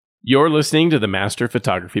You're listening to the Master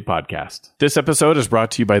Photography Podcast. This episode is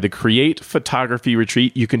brought to you by the Create Photography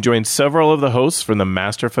Retreat. You can join several of the hosts from the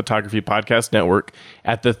Master Photography Podcast Network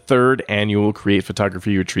at the 3rd Annual Create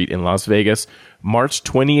Photography Retreat in Las Vegas, March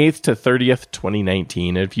 28th to 30th,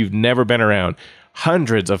 2019. And if you've never been around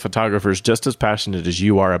hundreds of photographers just as passionate as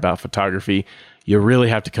you are about photography, you really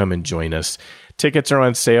have to come and join us. Tickets are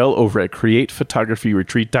on sale over at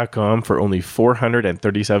createphotographyretreat.com for only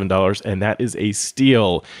 $437, and that is a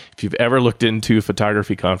steal. If you've ever looked into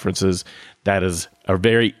photography conferences, that is a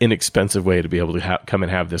very inexpensive way to be able to come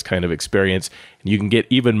and have this kind of experience. And you can get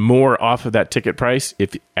even more off of that ticket price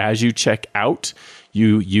if, as you check out,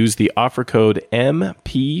 you use the offer code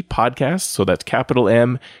MP Podcast. So that's capital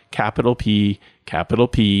M, capital P,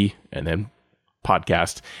 and then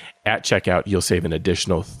podcast. At checkout, you'll save an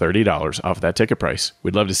additional $30 off that ticket price.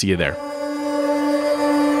 We'd love to see you there.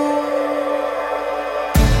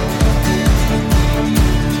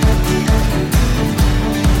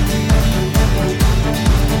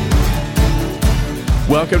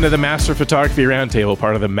 Welcome to the Master Photography Roundtable,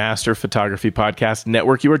 part of the Master Photography Podcast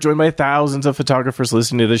Network. You are joined by thousands of photographers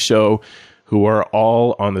listening to this show who are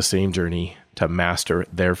all on the same journey to master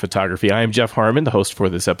their photography. I am Jeff Harmon, the host for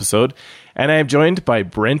this episode, and I am joined by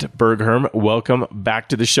Brent Bergherm. Welcome back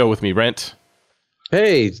to the show with me, Brent.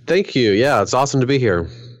 Hey, thank you. Yeah, it's awesome to be here.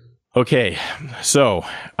 Okay, so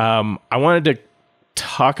I wanted to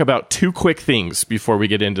talk about two quick things before we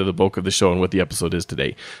get into the bulk of the show and what the episode is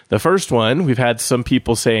today. The first one, we've had some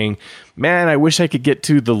people saying, man, I wish I could get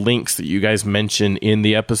to the links that you guys mention in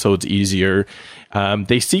the episodes easier.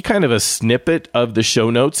 They see kind of a snippet of the show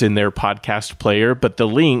notes in their podcast player, but the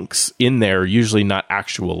links in there are usually not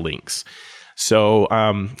actual links. So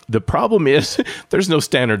the problem is there's no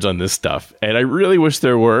standards on this stuff, and I really wish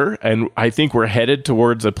there were, and I think we're headed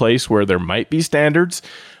towards a place where there might be standards.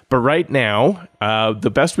 But right now,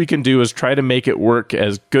 the best we can do is try to make it work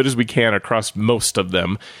as good as we can across most of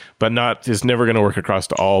them, but it's never going to work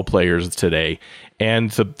across all players today.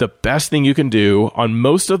 And the best thing you can do on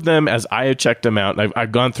most of them, as I have checked them out, and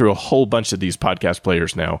I've gone through a whole bunch of these podcast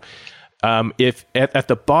players now, if at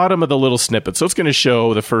the bottom of the little snippet, so it's going to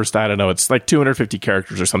show the first, I don't know, it's like 250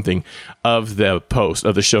 characters or something of the post,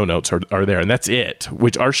 of the show notes are there, and that's it,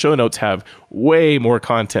 which our show notes have way more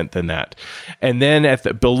content than that. And then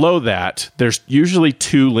below that, there's usually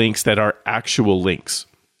two links that are actual links.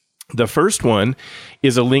 The first one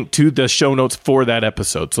is a link to the show notes for that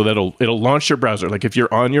episode. So it'll launch your browser. Like if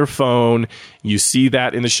you're on your phone, you see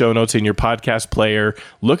that in the show notes in your podcast player,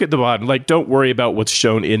 look at the bottom. Like don't worry about what's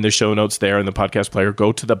shown in the show notes there in the podcast player.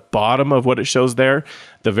 Go to the bottom of what it shows there.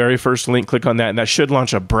 The very first link, click on that, and that should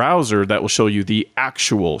launch a browser that will show you the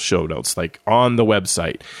actual show notes, like on the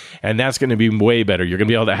website. And that's going to be way better. You're going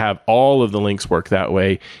to be able to have all of the links work that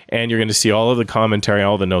way, and you're going to see all of the commentary,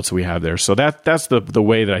 all the notes that we have there. So that's the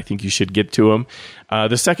way that I think you should get to them.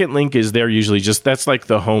 The second link is there usually that's like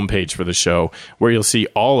the homepage for the show, where you'll see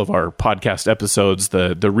all of our podcast episodes,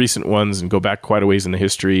 the recent ones, and go back quite a ways in the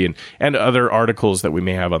history and other articles that we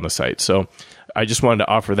may have on the site. So I just wanted to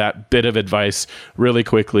offer that bit of advice really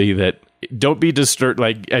quickly, that don't be disturbed.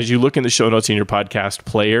 Like as you look in the show notes in your podcast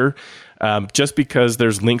player, just because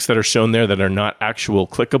there's links that are shown there that are not actual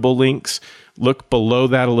clickable links, look below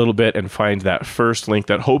that a little bit and find that first link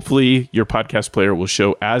that hopefully your podcast player will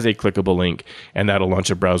show as a clickable link, and that'll launch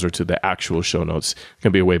a browser to the actual show notes. It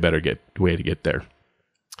can be a way better way to get there.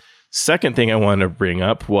 Second thing I wanted to bring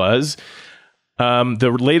up was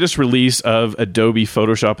the latest release of Adobe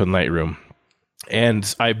Photoshop and Lightroom.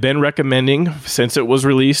 And I've been recommending, since it was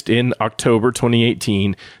released in October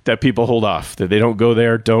 2018, that people hold off, that they don't go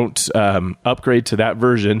there, don't upgrade to that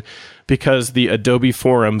version, because the Adobe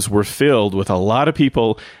forums were filled with a lot of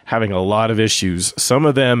people having a lot of issues, some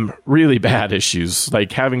of them really bad issues,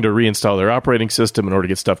 like having to reinstall their operating system in order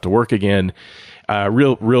to get stuff to work again.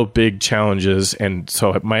 Real big challenges. And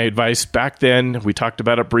so my advice back then, we talked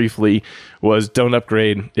about it briefly, was don't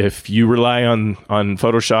upgrade. If you rely on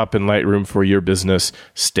Photoshop and Lightroom for your business,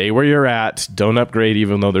 stay where you're at. Don't upgrade,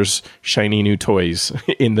 even though there's shiny new toys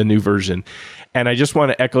in the new version. And I just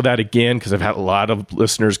want to echo that again, because I've had a lot of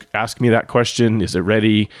listeners ask me that question. Is it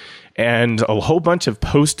ready? And a whole bunch have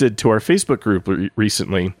posted to our Facebook group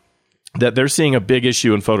recently that they're seeing a big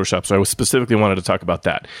issue in Photoshop. So I specifically wanted to talk about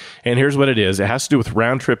that. And here's what it is. It has to do with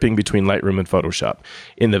round tripping between Lightroom and Photoshop.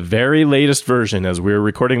 In the very latest version, as we're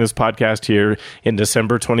recording this podcast here in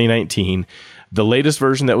December 2019, the latest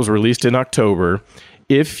version that was released in October,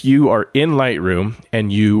 if you are in Lightroom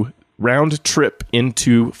and you round trip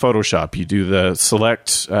into Photoshop, you do the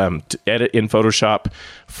select edit in Photoshop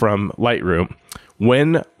from Lightroom,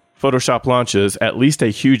 when Photoshop launches, at least a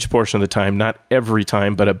huge portion of the time, not every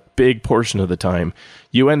time, but a big portion of the time,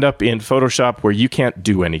 you end up in Photoshop where you can't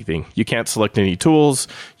do anything. You can't select any tools.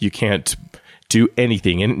 You can't do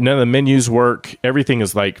anything. And none of the menus work. Everything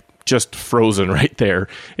is like just frozen right there.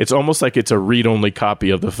 It's almost like it's a read-only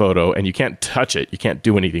copy of the photo, and you can't touch it. You can't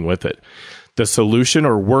do anything with it. The solution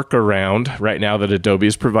or workaround right now that Adobe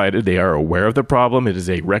has provided, they are aware of the problem. It is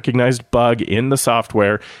a recognized bug in the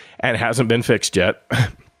software and hasn't been fixed yet.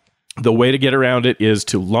 The way to get around it is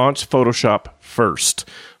to launch Photoshop first.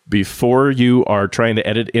 Before you are trying to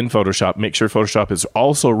edit in Photoshop, make sure Photoshop is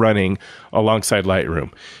also running alongside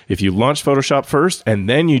Lightroom. If you launch Photoshop first and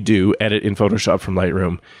then you do edit in Photoshop from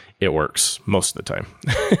Lightroom, it works most of the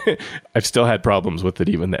time. I've still had problems with it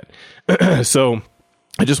even then. So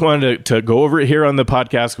I just wanted to go over it here on the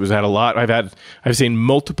podcast because I've seen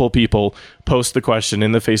multiple people post the question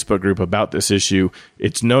in the Facebook group about this issue.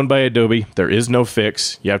 It's known by Adobe. There is no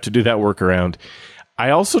fix. You have to do that workaround. I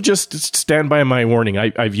also just stand by my warning.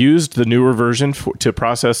 I've used the newer version to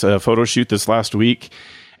process a photo shoot this last week,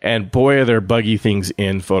 and boy, are there buggy things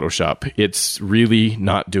in Photoshop. It's really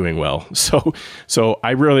not doing well. So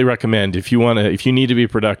I really recommend if you need to be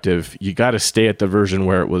productive, you got to stay at the version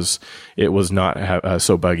where it was not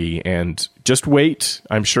so buggy, and just wait.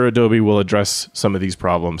 I'm sure Adobe will address some of these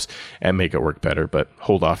problems and make it work better, but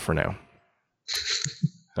hold off for now.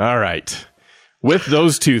 All right. With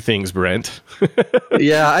those two things, Brent.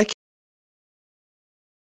 Yeah, I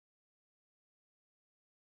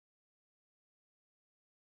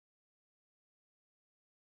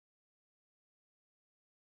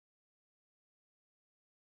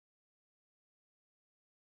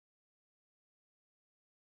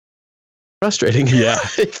frustrating. Yeah.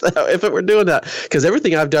 if it were doing that, because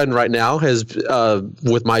everything I've done right now has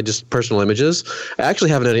with my just personal images, I actually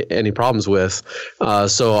haven't any problems with.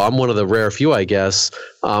 So I'm one of the rare few, I guess.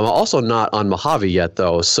 Also not on Mojave yet,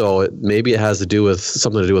 though. So maybe it has to do with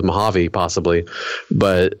something to do with Mojave, possibly.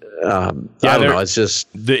 But I don't know. It's just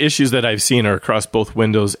the issues that I've seen are across both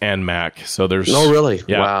Windows and Mac. So there's really?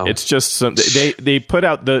 Yeah, wow. It's just they put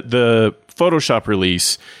out the Photoshop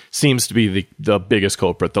release seems to be the biggest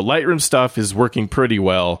culprit. The Lightroom stuff is working pretty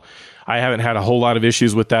well. I haven't had a whole lot of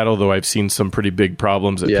issues with that, although I've seen some pretty big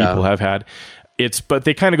problems that people have had. But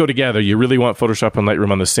they kind of go together. You really want Photoshop and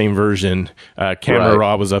Lightroom on the same version. Camera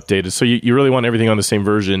Raw was updated. So you really want everything on the same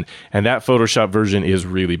version. And that Photoshop version is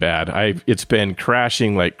really bad. It's been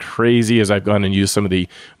crashing like crazy as I've gone and used some of the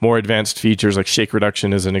more advanced features, like shake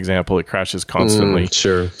reduction as an example. It crashes constantly.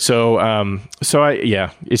 Sure. So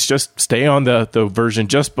it's just stay on the version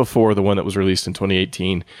just before the one that was released in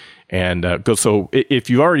 2018. And go. So if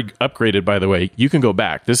you've already upgraded, by the way, you can go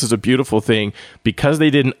back. This is a beautiful thing. Because they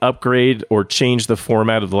didn't upgrade or change the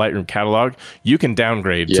format of the Lightroom catalog, you can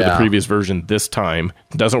downgrade to the previous version this time.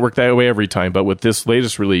 It doesn't work that way every time, but with this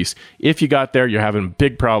latest release, if you got there, you're having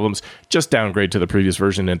big problems, just downgrade to the previous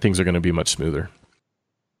version and things are going to be much smoother.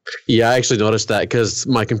 Yeah, I actually noticed that because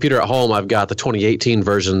my computer at home, I've got the 2018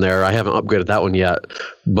 version there. I haven't upgraded that one yet.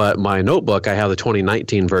 But my notebook, I have the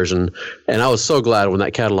 2019 version. And I was so glad when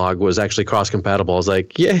that catalog was actually cross-compatible. I was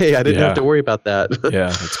like, yay, I didn't have to worry about that. Yeah,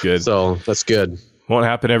 that's good. So that's good. Won't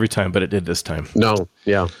happen every time, but it did this time. No,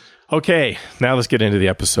 yeah. Okay, now let's get into the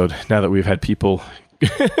episode. Now that we've had people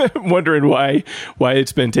wondering why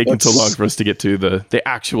it's been taking so long for us to get to the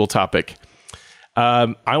actual topic.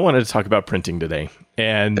 I wanted to talk about printing today.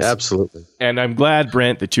 And absolutely. And I'm glad,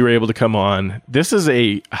 Brent, that you were able to come on. This is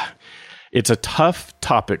it's a tough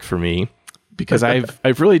topic for me because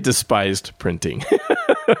I've really despised printing.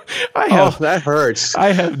 That hurts.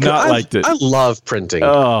 I have not liked it. I love printing.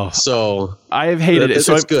 So I have hated it.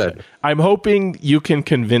 So it's good. I'm hoping you can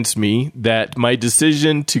convince me that my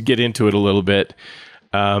decision to get into it a little bit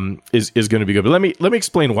is going to be good. But let me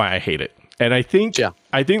explain why I hate it. And I think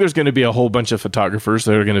there's going to be a whole bunch of photographers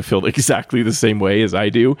that are going to feel exactly the same way as I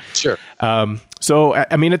do. Sure. So,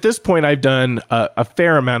 I mean, at this point, I've done a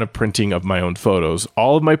fair amount of printing of my own photos.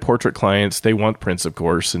 All of my portrait clients, they want prints, of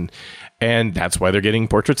course, and that's why they're getting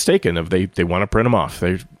portraits taken. They want to print them off.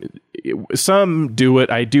 Some do it.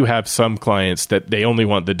 I do have some clients that they only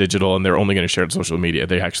want the digital and they're only going to share it on social media.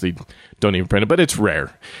 They actually don't even print it, but it's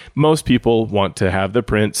rare. Most people want to have the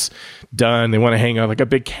prints done. They want to hang out like a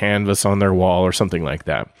big canvas on their wall or something like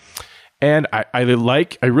that. And I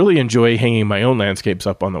really enjoy hanging my own landscapes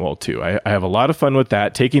up on the wall too. I have a lot of fun with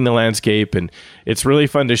that, taking the landscape, and it's really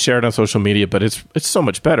fun to share it on social media, but it's so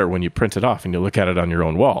much better when you print it off and you look at it on your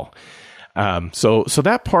own wall. So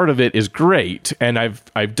that part of it is great, and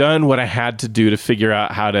I've done what I had to do to figure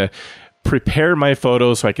out how to prepare my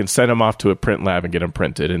photos so I can send them off to a print lab and get them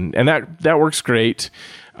printed, and that works great.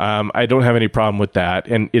 I don't have any problem with that.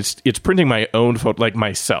 And it's printing my own photo, like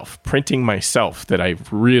printing myself that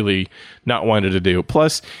I've really not wanted to do.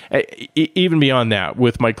 Plus, even beyond that,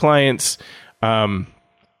 with my clients,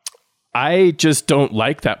 I just don't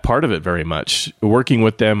like that part of it very much. Working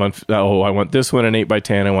with them on, I want this one in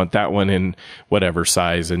 8x10, I want that one in whatever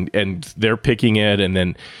size, and they're picking it, and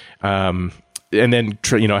then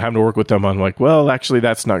having to work with them on like, well, actually,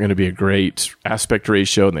 that's not going to be a great aspect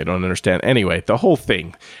ratio, and they don't understand. Anyway, the whole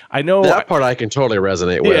thing. I know that part I can totally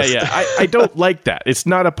resonate with. Yeah. I don't like that. It's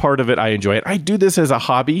not a part of it. I enjoy it. I do this as a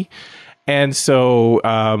hobby, and so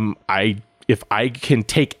if I can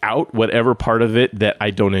take out whatever part of it that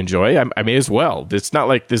I don't enjoy, I may as well. It's not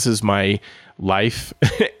like this is my life.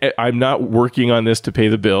 I'm not working on this to pay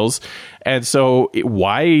the bills, and so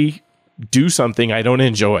why do something I don't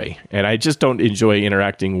enjoy? And I just don't enjoy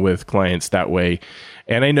interacting with clients that way.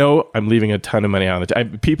 And I know I'm leaving a ton of money on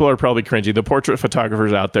it. People are probably cringing. The portrait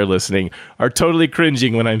photographers out there listening are totally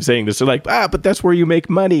cringing when I'm saying this. They're like, but that's where you make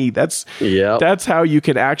money. That's how you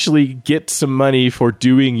can actually get some money for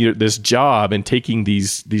doing this job and taking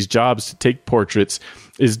these jobs to take portraits,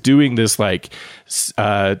 is doing this like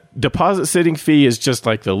deposit sitting fee is just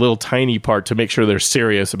like the little tiny part to make sure they're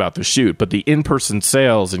serious about the shoot. But the in-person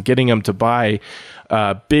sales and getting them to buy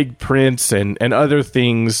big prints and other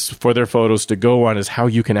things for their photos to go on is how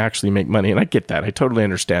you can actually make money. And I get that. I totally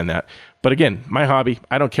understand that. But again, my hobby,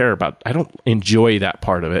 I don't enjoy that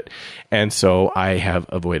part of it. And so I have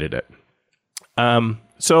avoided it. And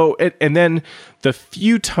then the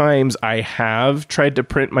few times I have tried to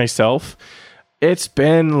print myself, it's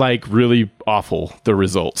been like really awful, the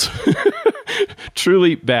results.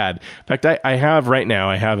 Truly bad. In fact, I have right now,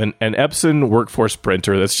 an Epson Workforce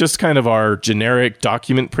printer that's just kind of our generic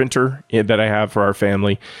document printer that I have for our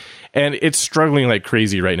family. And it's struggling like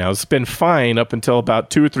crazy right now. It's been fine up until about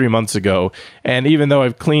 2 or 3 months ago. And even though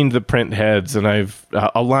I've cleaned the print heads and I've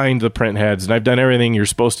aligned the print heads and I've done everything you're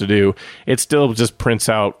supposed to do, it still just prints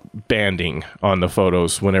out banding on the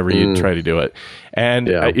photos whenever you try to do it. And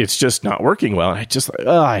it's just not working well.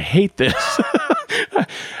 I hate this.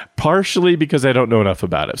 Partially because I don't know enough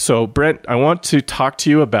about it. So, Brent, I want to talk to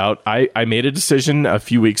you about, I made a decision a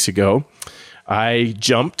few weeks ago. I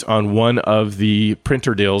jumped on one of the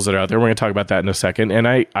printer deals that are out there. We're going to talk about that in a second. And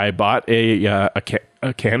I bought a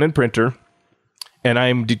Canon printer, and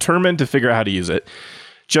I'm determined to figure out how to use it.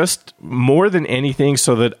 Just more than anything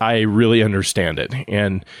so that I really understand it.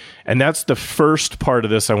 And that's the first part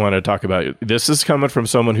of this I want to talk about. This is coming from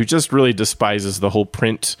someone who just really despises the whole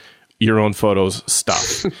print your own photos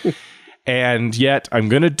stuff. And yet I'm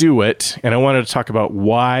going to do it. And I wanted to talk about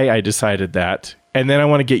why I decided that. And then I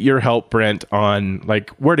want to get your help, Brent, on like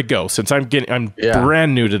where to go. Since I'm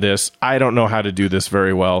brand new to this, I don't know how to do this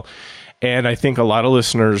very well. And I think a lot of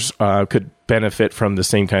listeners could benefit from the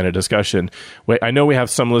same kind of discussion. I know we have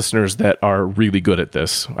some listeners that are really good at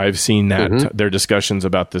this. I've seen that their discussions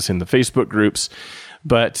about this in the Facebook groups.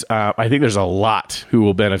 But I think there's a lot who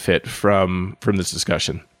will benefit from this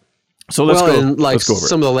discussion. So let's go. And like let's go over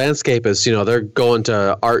some of the landscapists, they're going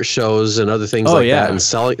to art shows and other things that and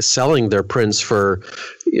selling their prints for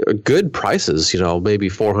good prices, maybe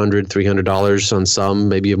 $400, $300 on some,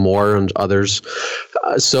 maybe more on others.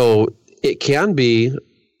 So it can be,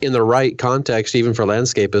 in the right context, even for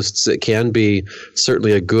landscapists, it can be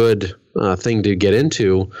certainly a good thing to get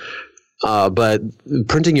into. But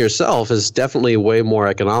printing yourself is definitely way more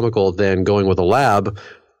economical than going with a lab,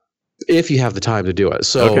 if you have the time to do it.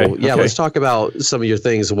 So let's talk about some of your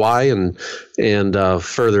things, why, and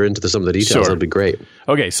further into some of the details. That'd be great.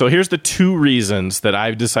 Okay, so here's the 2 reasons that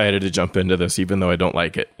I've decided to jump into this, even though I don't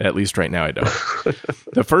like it. At least right now I don't.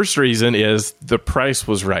 The first reason is the price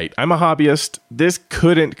was right. I'm a hobbyist. This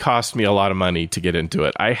couldn't cost me a lot of money to get into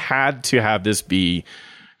it. I had to have this be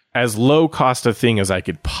as low cost a thing as I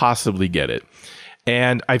could possibly get it.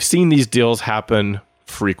 And I've seen these deals happen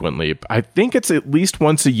frequently. I think it's at least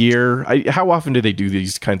once a year. How often do they do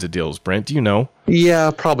these kinds of deals, Brent? Do you know?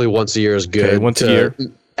 Yeah, probably once a year is good. Okay, once a year?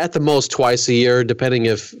 At the most twice a year, depending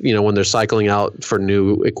if, when they're cycling out for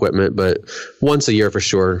new equipment, but once a year for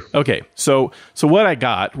sure. Okay, so what I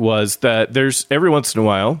got was that there's every once in a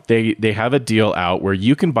while, they have a deal out where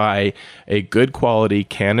you can buy a good quality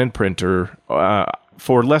Canon printer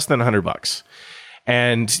for less than $100.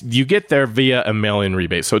 And you get there via a mail-in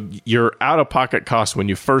rebate. So your out-of-pocket cost when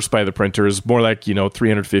you first buy the printer is more like,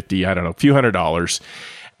 $350, I don't know, a few $100s.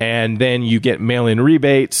 And then you get mail-in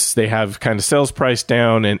rebates. They have kind of sales price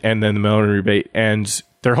down and then the mail-in rebate. And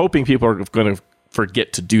they're hoping people are going to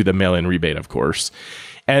forget to do the mail-in rebate, of course.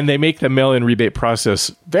 And they make the mail-in rebate process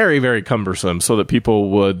very, very cumbersome so that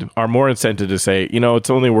people are more incented to say, it's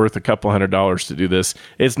only worth a couple $100 to do this.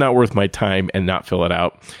 It's not worth my time, and not fill it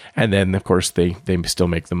out. And then, of course, they still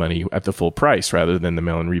make the money at the full price rather than the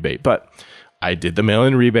mail-in rebate. But I did the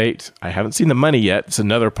mail-in rebate. I haven't seen the money yet. It's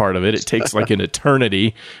another part of it. It takes like an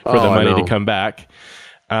eternity for the money to come back.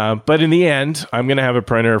 But in the end, I'm going to have a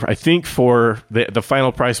printer. I think for the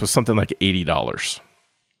final price was something like $80.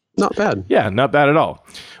 Not bad. Yeah, not bad at all.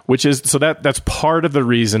 That's part of the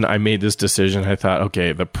reason I made this decision. I thought,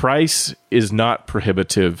 okay, the price is not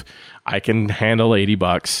prohibitive. I can handle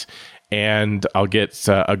 $80 and I'll get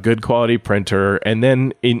a good quality printer. And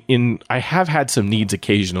then I have had some needs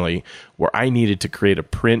occasionally where I needed to create a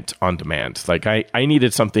print on demand. Like I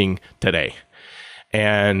needed something today.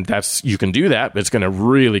 And you can do that, but it's going to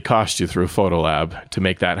really cost you through Photolab to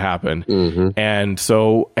make that happen. Mm-hmm. And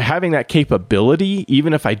so having that capability,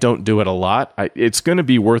 even if I don't do it a lot, it's going to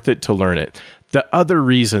be worth it to learn it. The other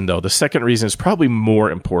reason, though, the second reason is probably more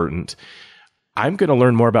important. I'm going to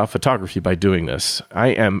learn more about photography by doing this.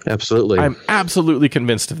 I'm absolutely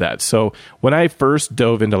convinced of that. So when I first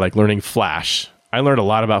dove into learning Flash, I learned a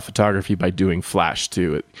lot about photography by doing Flash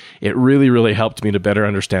too. It really, really helped me to better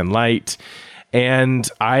understand light. And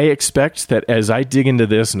I expect that as I dig into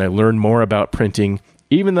this and I learn more about printing,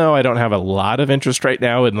 even though I don't have a lot of interest right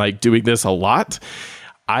now in doing this a lot,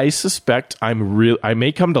 I suspect I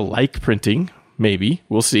may come to like printing. Maybe.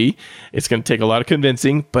 We'll see. It's going to take a lot of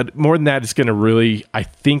convincing, but more than that, I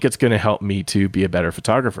think it's going to help me to be a better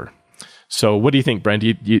photographer. So what do you think, Brent?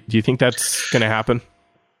 Do you think that's going to happen?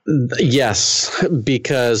 Yes,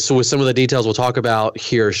 because with some of the details we'll talk about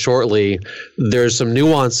here shortly, there's some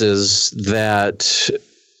nuances that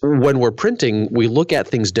when we're printing, we look at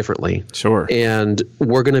things differently. Sure. And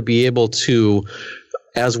we're going to be able to,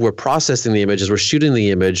 as we're processing the image, as we're shooting the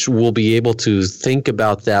image, we'll be able to think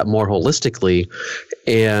about that more holistically.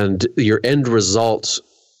 And your end result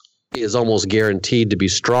is almost guaranteed to be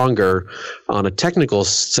stronger on a technical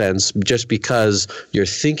sense just because you're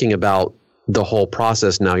thinking about the whole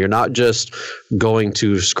process now. You're not just going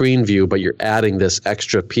to screen view, but you're adding this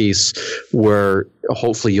extra piece where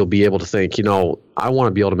hopefully you'll be able to think, I want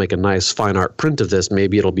to be able to make a nice fine art print of this.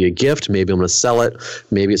 Maybe it'll be a gift. Maybe I'm going to sell it.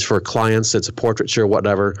 Maybe it's for clients. It's a portraiture,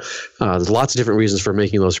 whatever. There's lots of different reasons for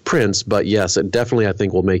making those prints. But yes, it definitely, I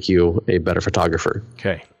think, will make you a better photographer.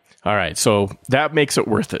 Okay. All right. So that makes it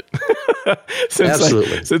worth it.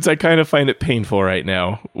 Absolutely. Since I kind of find it painful right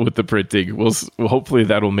now with the printing, hopefully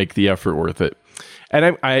that'll make the effort worth it.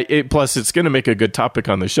 And plus, it's going to make a good topic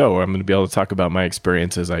on the show. I'm going to be able to talk about my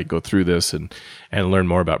experience as I go through this and learn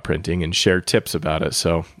more about printing and share tips about it.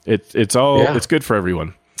 So it's good for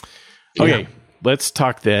everyone. Okay. Yeah. Let's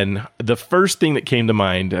talk then. The first thing that came to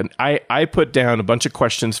mind, and I put down a bunch of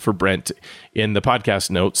questions for Brent in the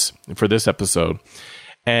podcast notes for this episode.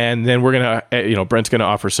 And then we're going to, Brent's going to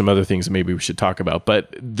offer some other things that maybe we should talk about.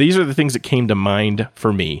 But these are the things that came to mind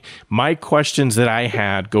for me. My questions that I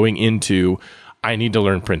had going into, I need to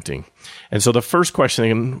learn printing. And so the first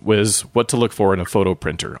question was what to look for in a photo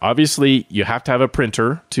printer. Obviously, you have to have a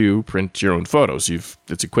printer to print your own photos.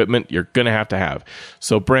 It's equipment you're going to have.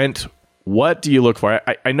 So Brent, what do you look for?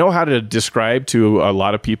 I know how to describe to a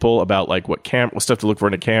lot of people about what stuff to look for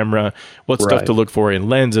in a camera, what stuff to look for in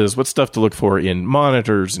lenses, what stuff to look for in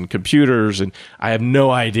monitors and computers, and I have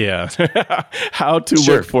no idea how to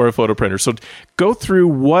look for a photo printer. So go through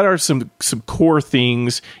what are some core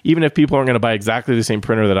things, even if people aren't going to buy exactly the same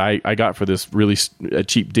printer that I got for this really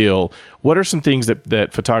cheap deal. What are some things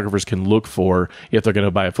that photographers can look for if they're going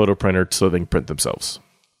to buy a photo printer so they can print themselves?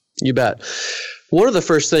 You bet. One of the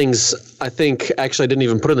first things I think, actually I didn't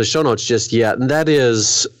even put in the show notes just yet, and that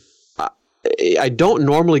is, I don't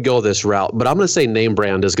normally go this route, but I'm going to say name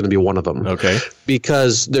brand is going to be one of them. Okay.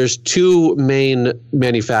 Because there's two main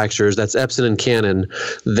manufacturers, that's Epson and Canon,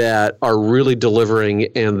 that are really delivering,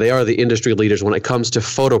 and they are the industry leaders when it comes to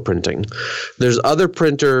photo printing. There's other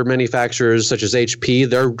printer manufacturers such as HP.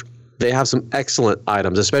 They have some excellent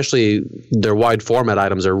items, especially their wide format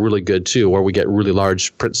items are really good too, where we get really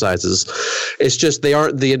large print sizes. It's just they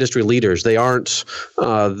aren't the industry leaders. They aren't.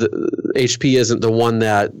 HP isn't the one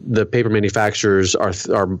that the paper manufacturers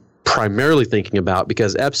are primarily thinking about,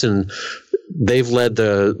 because Epson, they've led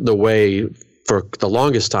the way for the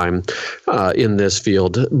longest time in this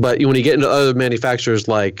field. But when you get into other manufacturers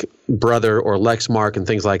like Brother or Lexmark and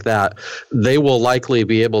things like that, they will likely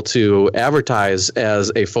be able to advertise as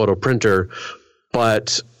a photo printer,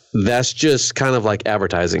 but that's just kind of like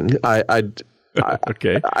advertising.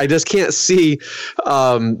 Okay. I just can't see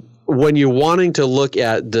when you're wanting to look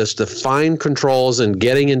at just the fine controls and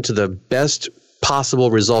getting into the best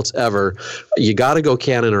possible results ever, you got to go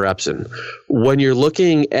Canon or Epson. When you're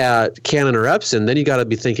looking at Canon or Epson, then you got to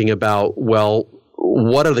be thinking about, well,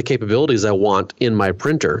 what are the capabilities I want in my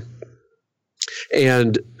printer?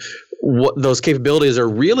 And what those capabilities are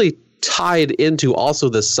really tied into also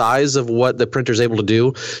the size of what the printer is able to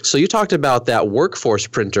do. So you talked about that workforce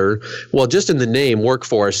printer. Well, just in the name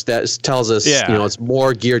workforce, that tells us, it's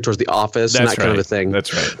more geared towards the office and that kind of a thing.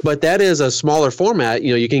 That's right. But that is a smaller format.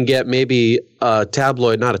 You can get maybe a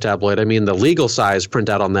tabloid, not a tabloid, I mean the legal size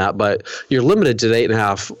printout on that, but you're limited to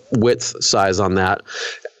 8.5 width size on that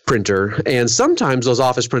printer. And sometimes those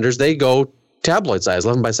office printers, they go tabloid size,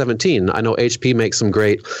 11 by 17. I know HP makes some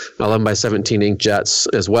great 11 by 17 inkjets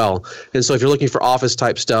as well. And so if you're looking for office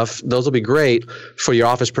type stuff, those will be great for your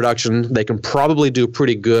office production. They can probably do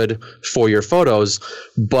pretty good for your photos,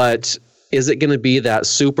 but is it going to be that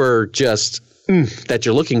super just that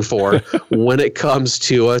you're looking for when it comes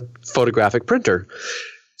to a photographic printer?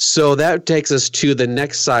 So that takes us to the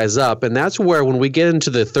next size up. And that's where when we get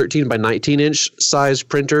into the 13 by 19 inch size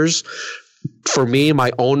printers, for me,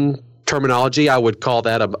 my own terminology, I would call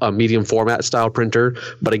that a medium format style printer.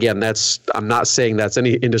 But again, I'm not saying that's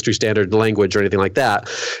any industry standard language or anything like that.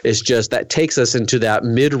 It's just that takes us into that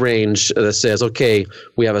mid-range that says, okay,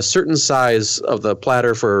 we have a certain size of the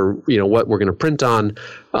platter for what we're going to print on.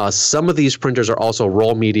 Some of these printers are also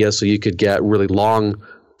roll media, so you could get really long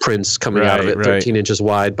prints coming out of it, 13 inches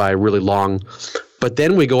wide by really long. But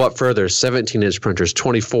then we go up further, 17-inch printers,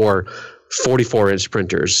 24, 44-inch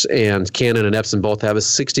printers, and Canon and Epson both have a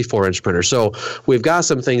 64-inch printer. So we've got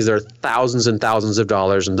some things that are thousands and thousands of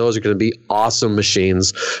dollars, and those are going to be awesome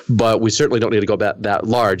machines, but we certainly don't need to go that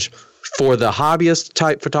large. For the hobbyist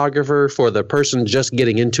type photographer, for the person just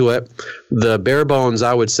getting into it, the bare bones,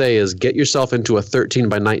 I would say, is get yourself into a 13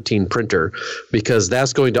 by 19 printer, because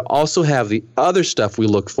that's going to also have the other stuff we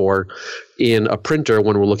look for in a printer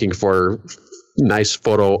when we're looking for nice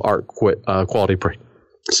photo art quality print.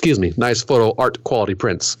 Nice photo art quality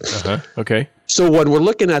prints. Okay. So when we're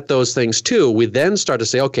looking at those things too, we then start to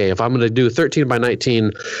say, okay, if I'm going to do 13 by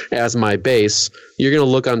 19 as my base, you're going to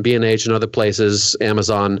look on B&H and other places,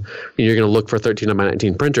 Amazon, and you're going to look for 13 by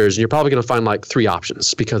 19 printers, and you're probably going to find like 3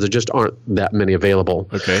 options because there just aren't that many available.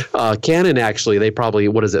 Okay. Canon, actually, they probably,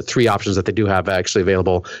 3 options that they do have actually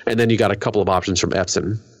available, and then you got a couple of options from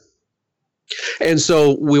Epson. And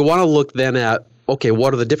so we want to look then at, okay,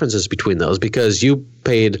 what are the differences between those? Because you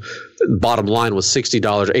paid, bottom line was $60,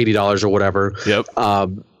 $80 or whatever. Yep.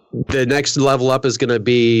 The next level up is going to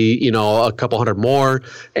be, a couple hundred more,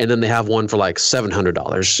 and then they have one for like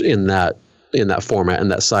 $700 in that format, in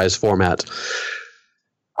that size format.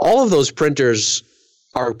 All of those printers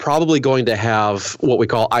are probably going to have what we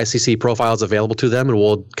call ICC profiles available to them, and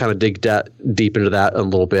we'll kind of dig deep into that a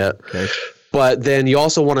little bit. Okay. But then you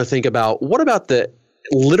also want to think about, what about the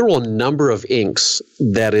literal number of inks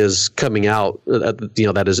that is coming out,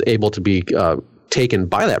 that is able to be taken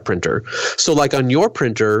by that printer. So like on your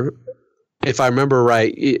printer, if I remember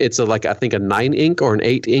right, it's I think a 9 ink or an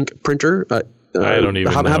 8 ink printer. I don't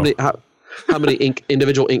even know. How many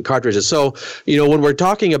individual ink cartridges? So, when we're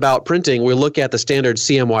talking about printing, we look at the standard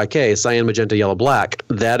CMYK, cyan, magenta, yellow, black.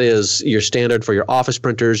 That is your standard for your office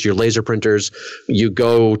printers, your laser printers. You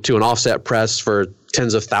go to an offset press for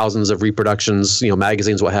tens of thousands of reproductions,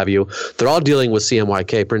 magazines, what have you. They're all dealing with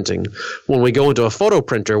CMYK printing. When we go into a photo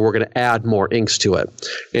printer, we're going to add more inks to it.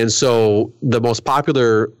 And so the most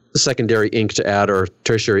popular secondary ink to add or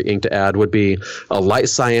tertiary ink to add would be a light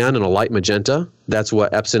cyan and a light magenta. That's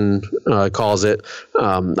what Epson calls it.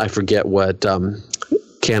 I forget what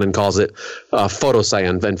Canon calls it. Photo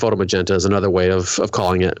cyan and photo magenta is another way of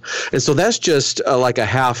calling it. And so that's just like a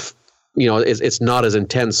half. It's not as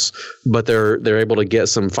intense, but they're able to get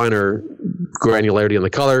some finer granularity in the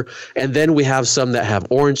color. And then we have some that have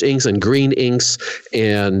orange inks and green inks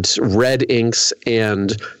and red inks,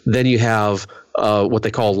 and then you have what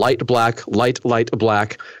they call light black, light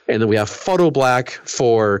black, and then we have photo black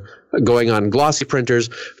for going on glossy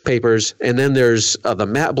papers, and then there's the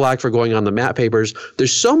matte black for going on the matte papers.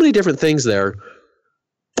 There's so many different things there.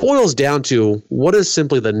 Boils down to what is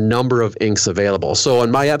simply the number of inks available. So on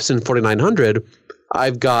my Epson 4900,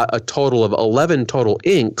 I've got a total of 11 total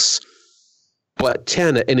inks, but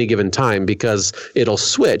 10 at any given time, because it'll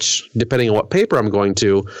switch depending on what paper I'm going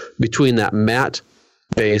to between that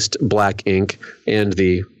matte-based black ink and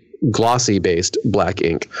the glossy-based black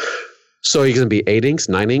ink. So you're going to be 8 inks,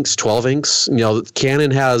 9 inks, 12 inks.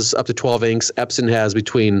 Canon has up to 12 inks. Epson has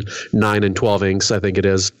between 9 and 12 inks, I think it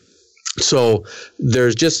is. So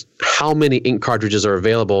there's just how many ink cartridges are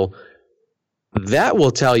available. That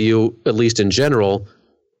will tell you, at least in general,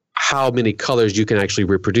 how many colors you can actually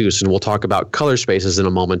reproduce. And we'll talk about color spaces in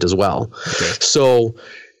a moment as well. Okay. So,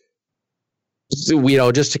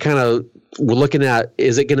 just to kind of, we're looking at,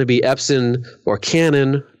 is it going to be Epson or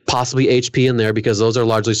Canon, possibly HP in there, because those are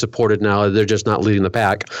largely supported now. They're just not leading the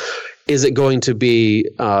pack. Is it going to be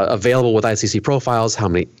available with ICC profiles? How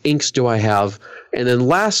many inks do I have? And then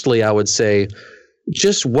lastly, I would say,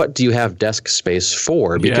 just what do you have desk space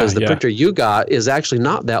for? Because the printer you got is actually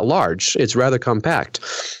not that large. It's rather compact.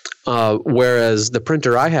 Whereas the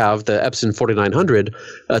printer I have, the Epson 4900,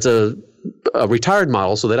 that's a retired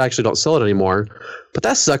model, so they actually don't sell it anymore. But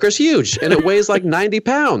that sucker's huge, and it weighs like 90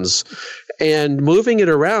 pounds. And moving it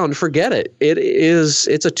around, forget it.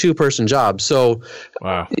 It's a two-person job. So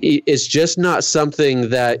wow. It's just not something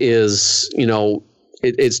that is,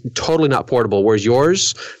 it's totally not portable. Whereas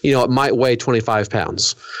yours, it might weigh 25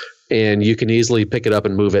 pounds. And you can easily pick it up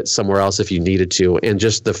and move it somewhere else if you needed to. And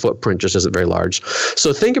just the footprint just isn't very large.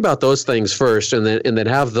 So think about those things first, and then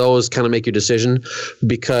have those kind of make your decision,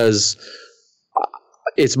 because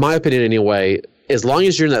it's my opinion anyway, as long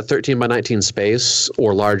as you're in that 13 by 19 space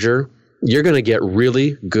or larger, you're going to get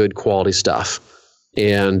really good quality stuff.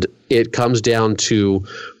 And it comes down to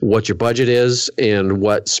what your budget is and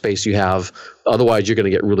what space you have. Otherwise, you're going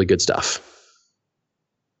to get really good stuff.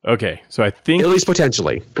 Okay, so I think at least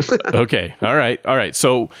potentially. Okay, all right.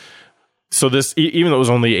 So this, even though it was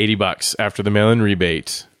only $80 after the mail-in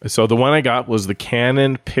rebate, so the one I got was the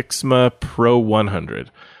Canon Pixma Pro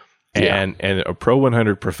 100, and a Pro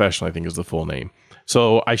 100 Professional, I think is the full name.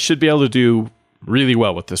 So I should be able to do really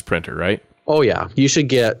well with this printer, right? Oh yeah, you should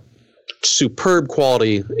get superb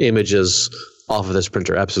quality images off of this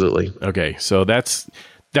printer. Absolutely. Okay, so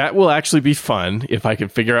that will actually be fun if I can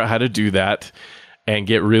figure out how to do that and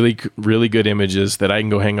get really, really good images that I can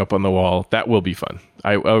go hang up on the wall. That will be fun.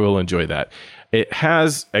 I will enjoy that. It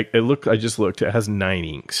has, I just looked, it has 9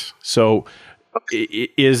 inks. So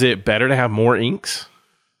is it better to have more inks?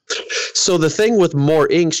 So the thing with more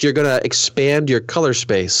inks, you're going to expand your color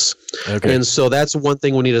space. Okay. And so that's one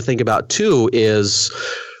thing we need to think about too, is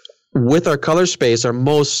with our color space, our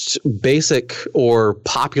most basic or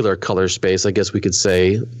popular color space, I guess we could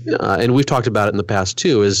say, and we've talked about it in the past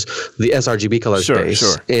too, is the sRGB color space.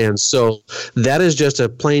 Sure. And so that is just a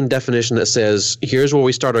plain definition that says, here's where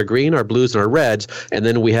we start our green, our blues, and our reds, and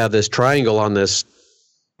then we have this triangle on this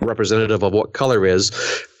representative of what color is.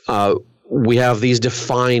 We have these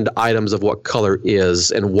defined items of what color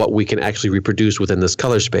is and what we can actually reproduce within this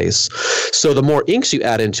color space. So the more inks you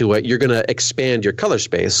add into it, you're going to expand your color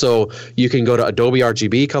space. So you can go to Adobe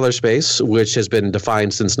RGB color space, which has been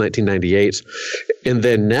defined since 1998. And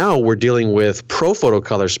then now we're dealing with ProPhoto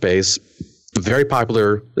color space, very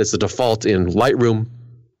popular. It's the default in Lightroom.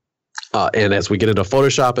 And as we get into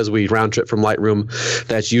Photoshop, as we round trip from Lightroom,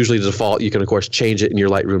 that's usually the default. You can, of course, change it in your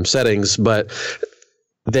Lightroom settings, but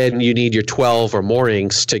then you need your 12 or more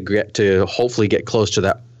inks to hopefully get close to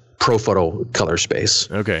that ProPhoto color space.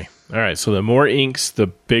 Okay. All right. So the more inks, the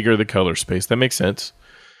bigger the color space. That makes sense.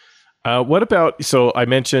 What about, so I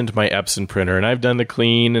mentioned my Epson printer, and I've done the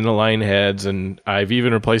clean and the line heads, and I've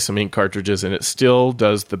even replaced some ink cartridges, and it still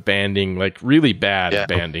does the banding, like really bad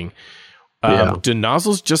banding. Do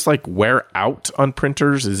nozzles just like wear out on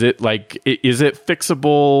printers? Is it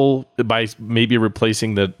fixable by maybe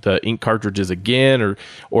replacing the ink cartridges again,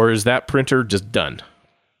 or is that printer just done?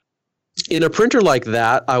 In a printer like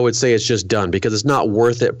that, I would say it's just done, because it's not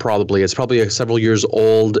worth it probably. It's probably several years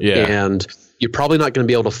old, and you're probably not going to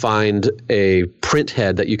be able to find a print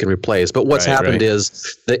head that you can replace. But what's happened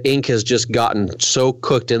is the ink has just gotten so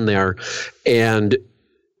cooked in there, and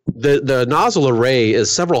the nozzle array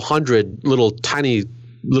is several hundred little tiny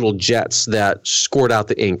little jets that squirt out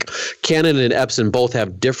the ink. Canon and Epson both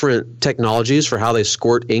have different technologies for how they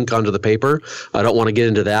squirt ink onto the paper. I don't want to get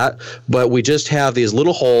into that, but we just have these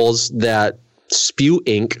little holes that spew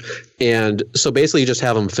ink, and so basically you just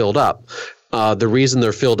have them filled up. The reason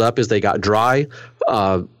they're filled up is they got dry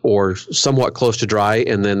or somewhat close to dry,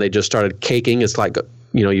 and then they just started caking. It's like,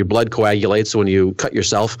 your blood coagulates when you cut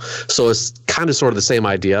yourself. So it's kind of sort of the same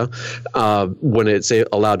idea when it's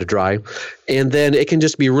allowed to dry. And then it can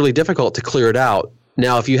just be really difficult to clear it out.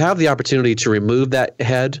 Now, if you have the opportunity to remove that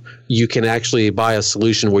head, you can actually buy a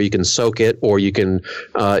solution where you can soak it, or you can,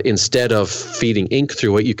 instead of feeding ink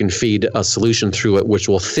through it, you can feed a solution through it, which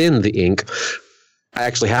will thin the ink. I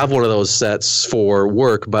actually have one of those sets for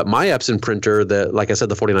work, but my Epson printer, like I said,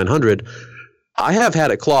 the 4900, I have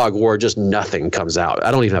had it clog where just nothing comes out. I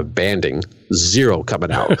don't even have banding, zero coming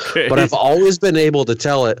out. Okay. But I've always been able to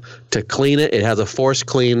tell it to clean it. It has a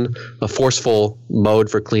forceful mode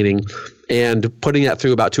for cleaning, and putting that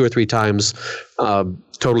through about 2 or 3 times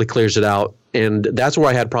totally clears it out. And that's where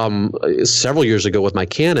I had a problem several years ago with my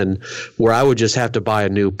Canon, where I would just have to buy a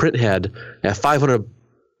new print head at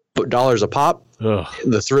 $500 a pop. Ugh.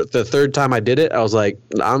 The third time I did it, I was like,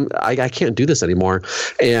 I can't do this anymore.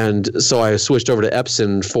 And so I switched over to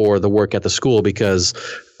Epson for the work at the school because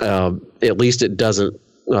at least it doesn't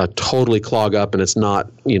totally clog up and it's not,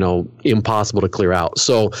 impossible to clear out.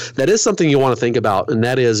 So that is something you want to think about. And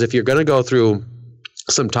that is, if you're going to go through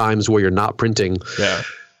some times where you're not printing,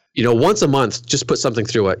 once a month, just put something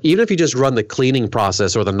through it. Even if you just run the cleaning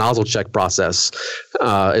process or the nozzle check process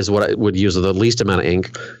is what I would use with the least amount of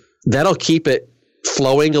ink. That'll keep it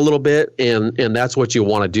flowing a little bit, and that's what you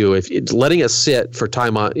want to do. If it's letting it sit for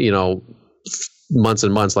time on, months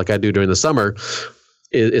and months like I do during the summer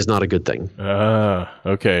is not a good thing.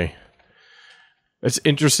 Okay. That's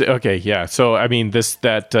interesting. Okay, yeah. So I mean,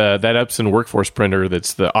 that Epson Workforce printer,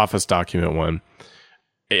 that's the office document one,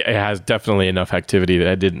 it has definitely enough activity that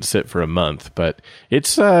I didn't sit for a month, but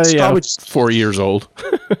it's probably 4 years old.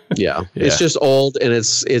 Yeah, it's just old, and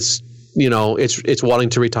it's wanting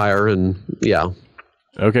to retire, and yeah.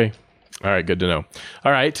 Okay. All right. Good to know.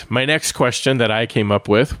 All right. My next question that I came up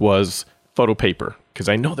with was photo paper, because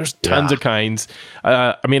I know there's tons of kinds.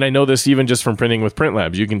 I know this even just from printing with Print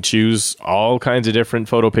Labs. You can choose all kinds of different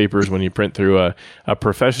photo papers when you print through a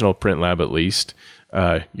professional print lab, at least.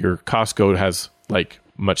 Your Costco has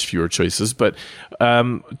much fewer choices, but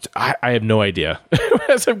I have no idea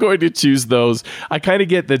as I'm going to choose those. I kind of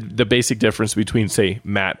get the basic difference between, say,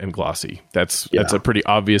 matte and glossy. That's a pretty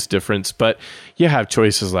obvious difference, but you have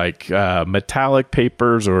choices like metallic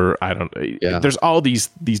papers, or I don't know. Yeah. There's all these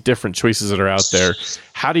different choices that are out there.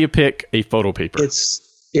 How do you pick a photo paper?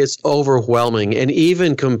 It's overwhelming, and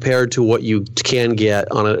even compared to what you can get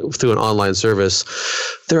through an online service,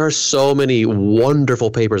 there are so many wonderful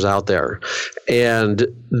papers out there, and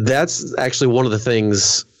that's actually one of the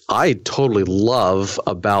things I totally love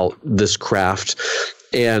about this craft.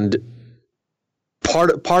 And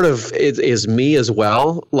part of it is me as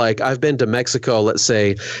well. Like, I've been to Mexico, let's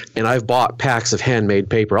say, and I've bought packs of handmade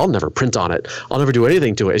paper. I'll never print on it. I'll never do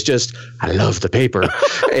anything to it. It's just, I love the paper.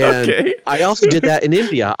 And I also did that in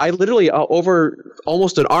India. I literally, over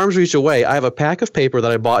almost an arm's reach away, I have a pack of paper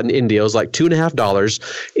that I bought in India. It was like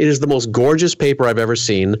 $2.50. It is the most gorgeous paper I've ever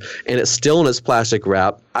seen, and it's still in its plastic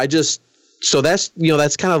wrap. So that's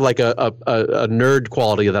kind of like a nerd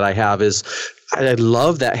quality that I have, is I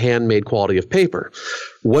love that handmade quality of paper.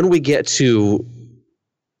 When we get to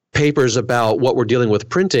papers about what we're dealing with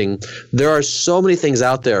printing, there are so many things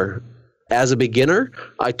out there. As a beginner,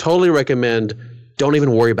 I totally recommend don't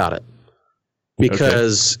even worry about it,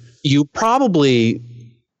 because you probably,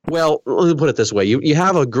 let me put it this way. You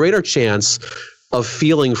have a greater chance of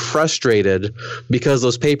feeling frustrated because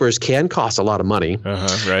those papers can cost a lot of money.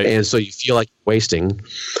 Right. And so you feel like you're wasting.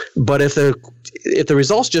 But if the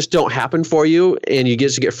results just don't happen for you and you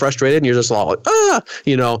get frustrated and you're just all like,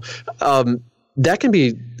 that can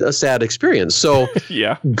be a sad experience. So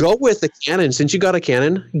go with the Canon. Since you got a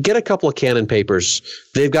Canon, get a couple of Canon papers.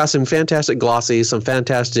 They've got some fantastic glossy, some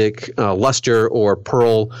fantastic luster or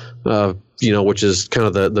pearl, which is kind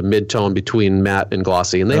of the mid-tone between matte and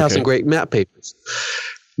glossy. And they have some great matte papers.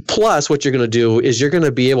 Plus, what you're going to do is you're going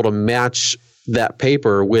to be able to match that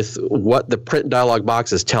paper with what the print dialog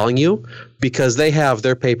box is telling you, because they have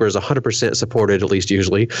their papers 100% supported, at least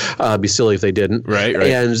usually. It'd be silly if they didn't. Right.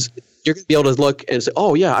 And you're going to be able to look and say,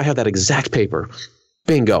 oh, yeah, I have that exact paper.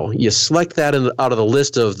 Bingo. You select that out of the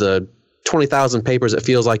list of the 20,000 papers it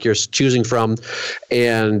feels like you're choosing from,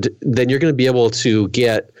 and then you're going to be able to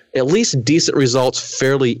get at least decent results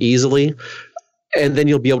fairly easily, and then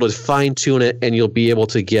you'll be able to fine-tune it, and you'll be able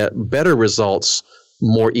to get better results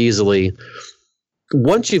more easily.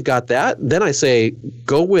 Once you've got that, then I say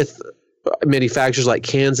go with manufacturers like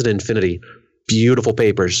Cans and Infinity. Beautiful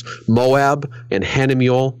papers. Moab and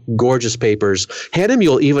Hahnemühle, gorgeous papers.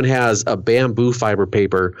 Hahnemühle even has a bamboo fiber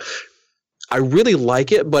paper. I really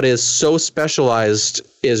like it, but it's so specialized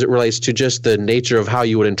as it relates to just the nature of how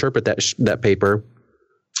you would interpret that paper,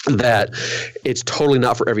 that it's totally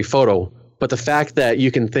not for every photo. But the fact that you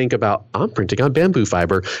can think about, I'm printing on bamboo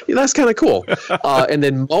fiber, that's kind of cool. And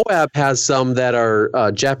then Moab has some that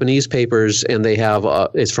are Japanese papers, and they have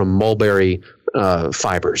it's from mulberry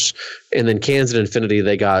fibers. And then Cans and Infinity,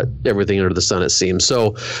 they got everything under the sun, it seems.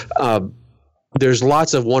 So there's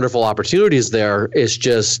lots of wonderful opportunities there. It's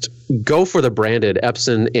just go for the branded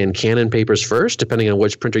Epson and Canon papers first, depending on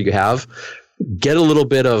which printer you have. Get a little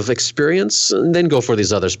bit of experience, and then go for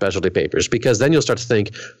these other specialty papers, because then you'll start to think,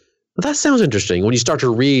 that sounds interesting. When you start to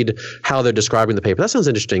read how they're describing the paper, that sounds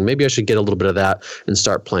interesting. Maybe I should get a little bit of that and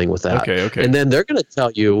start playing with that. Okay. And then they're going to tell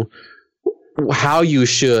you how you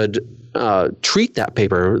should treat that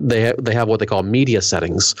paper. They have what they call media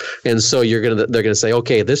settings, and so they're gonna say,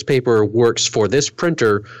 okay, this paper works for this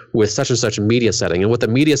printer with such and such a media setting. And what the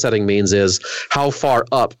media setting means is how far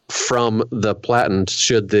up from the platen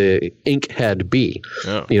should the ink head be.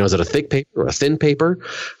 Oh. Is it a thick paper or a thin paper?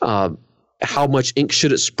 How much ink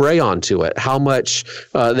should it spray onto it? How much,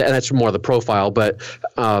 and that's more the profile, but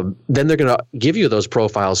then they're going to give you those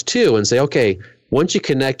profiles too and say, okay, once you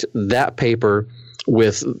connect that paper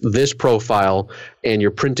with this profile and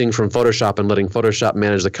you're printing from Photoshop and letting Photoshop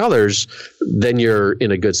manage the colors, then you're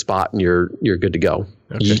in a good spot and you're good to go.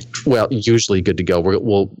 Okay. Usually good to go.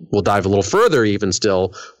 We'll dive a little further even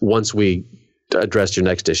still once we address your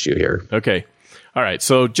next issue here. Okay. All right.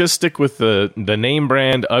 So just stick with the name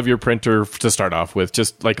brand of your printer to start off with.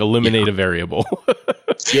 Just like eliminate a variable.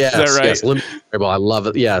 Yes, is that right? Yes, eliminate a variable. I love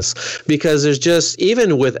it. Yes, because there's just,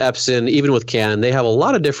 even with Epson, even with Canon, they have a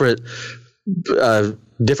lot of different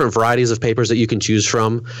varieties of papers that you can choose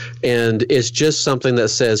from, and it's just something that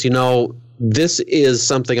says, this is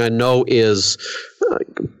something I know is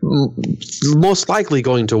most likely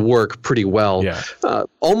going to work pretty well. Yeah.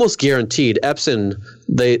 Almost guaranteed. Epson,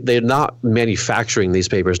 they're not manufacturing these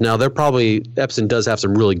papers. Now, Epson does have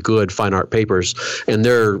some really good fine art papers, and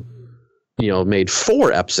they're made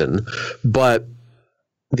for Epson, but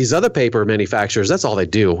these other paper manufacturers, that's all they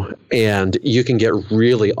do. And you can get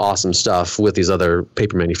really awesome stuff with these other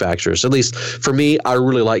paper manufacturers. At least for me, I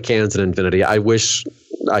really like Canons and Infinity. I wish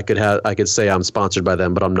I could say I'm sponsored by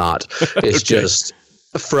them, but I'm not. It's just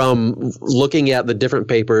from looking at the different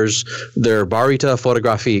papers, their Barita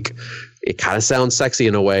Photographique, it kind of sounds sexy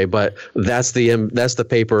in a way, but that's the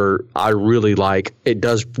paper I really like. It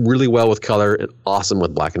does really well with color and awesome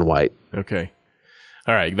with black and white. Okay.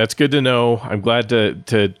 All right. That's good to know. I'm glad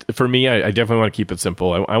to for me, I definitely want to keep it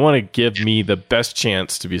simple. I want to give me the best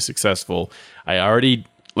chance to be successful. I already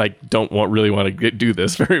don't really want to do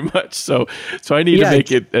this very much. So I need to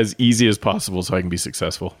make it as easy as possible so I can be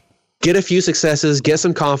successful. Get a few successes, get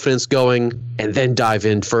some confidence going, and then dive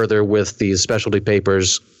in further with these specialty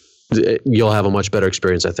papers. You'll have a much better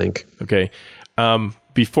experience, I think. Okay.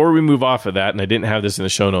 Before we move off of that, and I didn't have this in the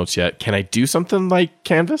show notes yet, can I do something like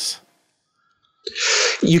Canvas?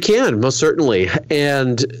 You can, most certainly.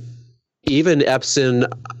 And even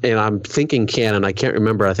Epson, and I'm thinking Canon, I can't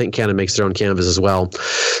remember. I think Canon makes their own canvas as well.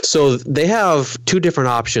 So they have two different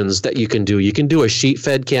options that you can do. You can do a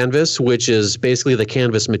sheet-fed canvas, which is basically the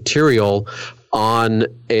canvas material on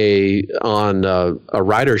a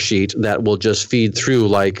writer sheet that will just feed through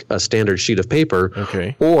like a standard sheet of paper.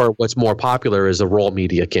 Okay. Or what's more popular is a roll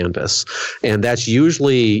media canvas. And that's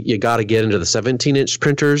usually, you got to get into the 17-inch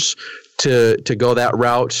printers to go that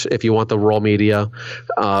route if you want the roll media,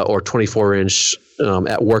 or 24-inch.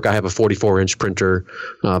 At work, I have a 44-inch printer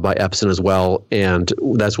by Epson as well, and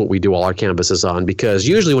that's what we do all our canvases on, because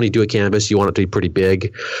usually when you do a canvas, you want it to be pretty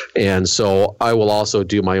big. And so I will also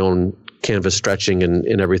do my own canvas stretching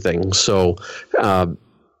and everything. So,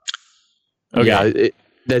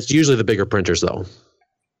 that's usually the bigger printers, though.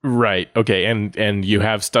 Right. Okay. And you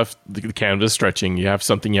have stuff, the canvas stretching, you have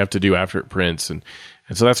something you have to do after it prints. And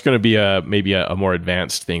so that's going to be maybe a more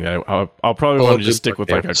advanced thing that I'll probably want to just stick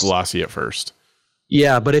with like a glossy at first.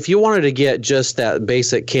 Yeah. But if you wanted to get just that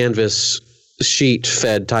basic canvas sheet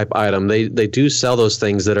fed type item, they do sell those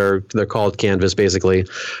things they're called canvas basically.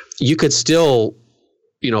 You could still,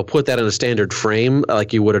 put that in a standard frame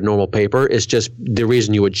like you would a normal paper. It's just the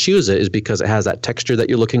reason you would choose it is because it has that texture that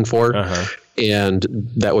you're looking for. Uh-huh. And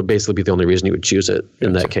that would basically be the only reason you would choose it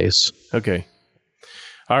in that case. Okay.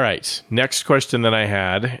 All right. Next question that I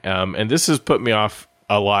had, and this has put me off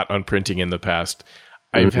a lot on printing in the past.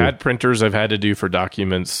 I've had printers I've had to do for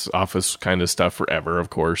documents, office kind of stuff forever, of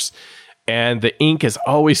course. And the ink is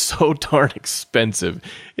always so darn expensive.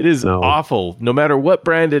 It is awful. No matter what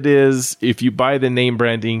brand it is, if you buy the name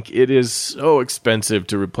brand ink, it is so expensive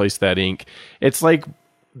to replace that ink. It's like,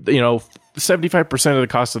 75% of the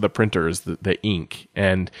cost of the printer is the ink.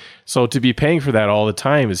 And so to be paying for that all the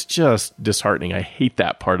time is just disheartening. I hate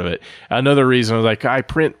that part of it. Another reason was I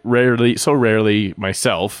print so rarely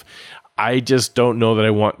myself. I just don't know that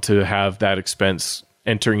I want to have that expense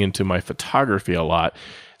entering into my photography a lot.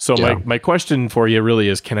 So my question for you really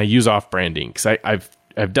is, can I use off-brand ink? Because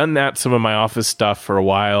I've done that, some of my office stuff for a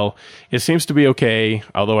while. It seems to be okay,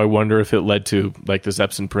 although I wonder if it led to like this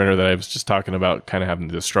Epson printer that I was just talking about kind of having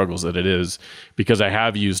the struggles that it is, because I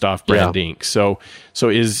have used off-brand ink. So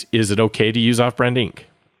is it okay to use off-brand ink?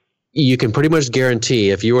 you can pretty much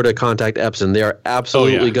guarantee if you were to contact Epson, they are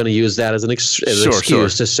absolutely going to use that as an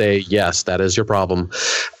excuse to say, yes, that is your problem.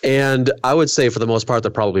 And I would say for the most part,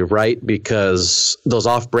 they're probably right, because those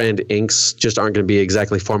off-brand inks just aren't going to be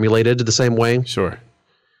exactly formulated the same way. Sure.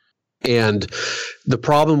 And the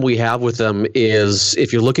problem we have with them is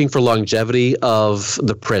if you're looking for longevity of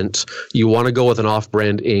the print, you want to go with an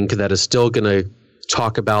off-brand ink that is still going to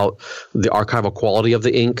talk about the archival quality of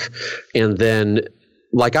the ink. And then,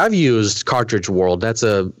 like, I've used Cartridge World. That's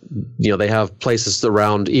they have places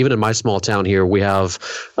around, even in my small town here, we have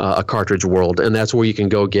a Cartridge World, and that's where you can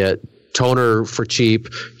go get toner for cheap.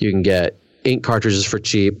 You can get ink cartridges for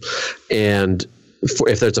cheap. And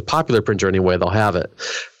if there's a popular printer anyway, they'll have it.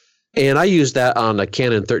 And I used that on a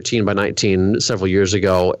Canon 13x19 several years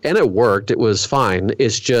ago, and it worked. It was fine.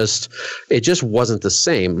 It just wasn't the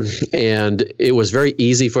same. And it was very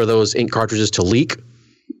easy for those ink cartridges to leak.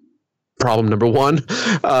 Problem number one.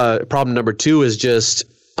 Problem number two is just,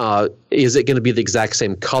 is it going to be the exact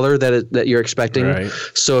same color that you're expecting? Right.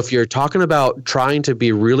 So if you're talking about trying to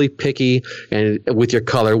be really picky and with your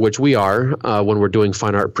color, which we are when we're doing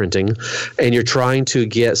fine art printing, and you're trying to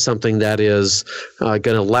get something that is going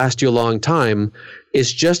to last you a long time,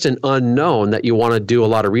 it's just an unknown that you want to do a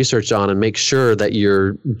lot of research on and make sure that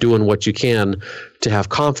you're doing what you can to have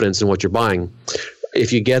confidence in what you're buying.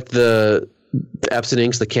 If you get the Epson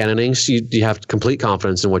inks, the Canon inks, you have complete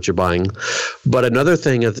confidence in what you're buying. But another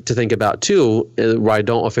thing to think about too, where I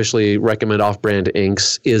don't officially recommend off-brand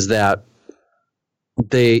inks, is that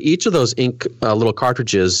each of those ink little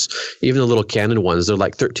cartridges, even the little Canon ones, they're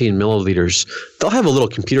like 13 milliliters. They'll have a little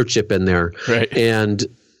computer chip in there, right? And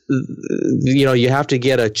you have to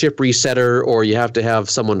get a chip resetter, or you have to have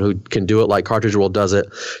someone who can do it like Cartridge World does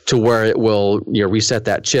it, to where it will reset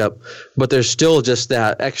that chip. But there's still just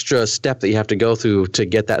that extra step that you have to go through to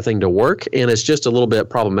get that thing to work, and it's just a little bit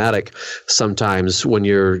problematic sometimes when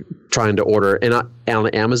you're trying to order. And on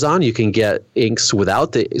Amazon, you can get inks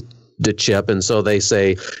without the chip, and so they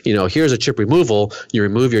say, here's a chip removal. You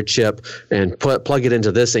remove your chip and plug it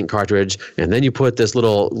into this ink cartridge, and then you put this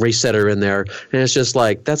little resetter in there, and it's just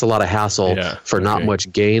like, that's a lot of hassle for not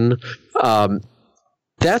much gain.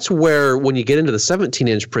 That's where, when you get into the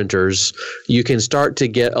 17-inch printers, you can start to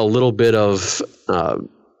get a little bit of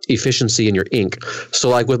efficiency in your ink. So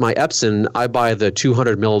like with my Epson, I buy the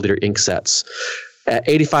 200 milliliter ink sets. At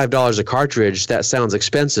 $85 a cartridge, that sounds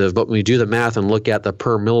expensive, but when we do the math and look at the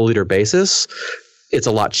per milliliter basis, it's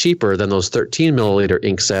a lot cheaper than those 13 milliliter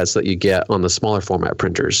ink sets that you get on the smaller format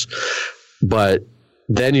printers. But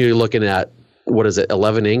then you're looking at,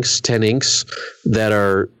 11 inks, 10 inks that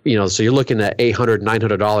are, so you're looking at $800,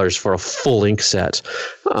 $900 for a full ink set.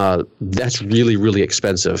 That's really, really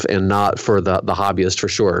expensive, and not for the hobbyist for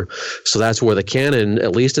sure. So that's where the Canon,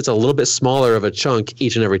 at least it's a little bit smaller of a chunk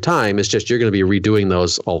each and every time. It's just, you're going to be redoing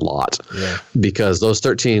those a lot, because those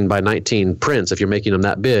 13x19 prints, if you're making them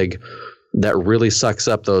that big, that really sucks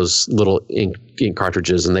up those little ink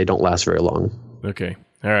cartridges, and they don't last very long. Okay.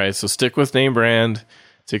 All right. So stick with name brand.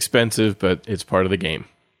 It's expensive, but it's part of the game.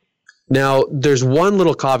 Now, there's one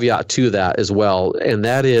little caveat to that as well, and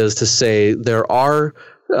that is to say there are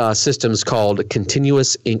systems called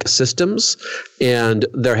continuous ink systems, and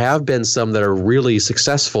there have been some that are really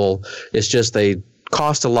successful. It's just they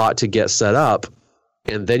cost a lot to get set up,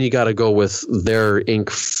 and then you got to go with their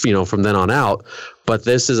ink, from then on out. But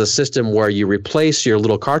this is a system where you replace your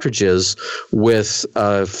little cartridges with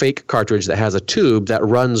a fake cartridge that has a tube that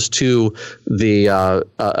runs to the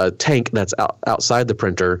a tank that's outside the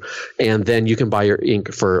printer, and then you can buy your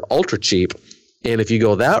ink for ultra cheap. And if you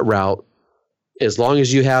go that route, as long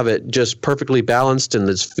as you have it just perfectly balanced and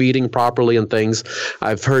it's feeding properly and things,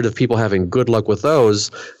 I've heard of people having good luck with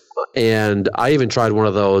those. And I even tried one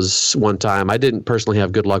of those one time. I didn't personally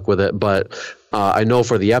have good luck with it, but I know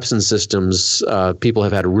for the Epson systems, people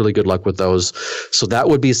have had really good luck with those. So that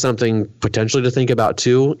would be something potentially to think about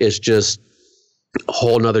too. It's just a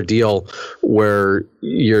whole nother deal where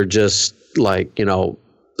you're just like,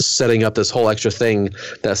 setting up this whole extra thing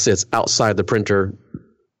that sits outside the printer,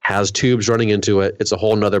 has tubes running into it. It's a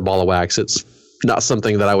whole nother ball of wax. It's not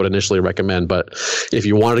something that I would initially recommend, but if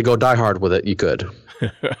you wanted to go die hard with it, you could.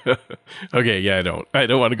 Okay, yeah, I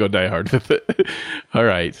don't want to go die hard with it. All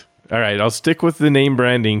right, I'll stick with the name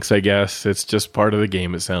brand inks, I guess. It's just part of the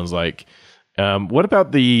game, it sounds like. What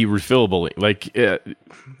about the refillable ink? Like,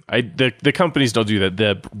 the companies don't do that.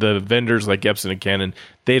 The vendors like Epson and Canon,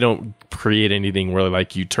 they don't create anything where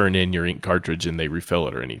like you turn in your ink cartridge and they refill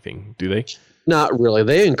it or anything, do they? Not really.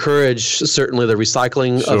 They encourage certainly the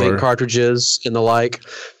recycling of ink cartridges and the like,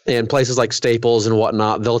 and places like Staples and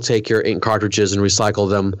whatnot, they'll take your ink cartridges and recycle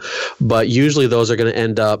them. But usually those are going to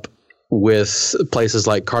end up with places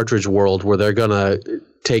like Cartridge World, where they're going to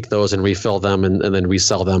take those and refill them and then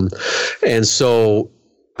resell them. And so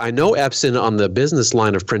I know Epson on the business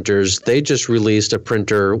line of printers, they just released a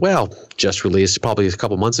printer, just released probably a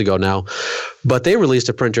couple months ago now, but they released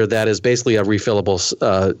a printer that is basically a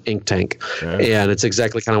refillable ink tank. Okay. And it's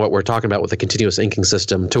exactly kind of what we're talking about with the continuous inking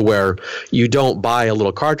system, to where you don't buy a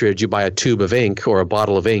little cartridge, you buy a tube of ink or a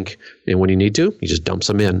bottle of ink, and when you need to, you just dump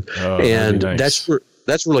some in. Oh, and really nice.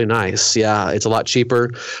 That's really nice. Yeah, it's a lot cheaper,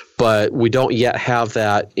 but we don't yet have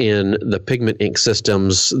that in the pigment ink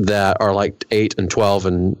systems that are like 8 and 12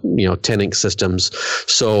 and 10 ink systems.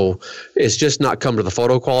 So it's just not come to the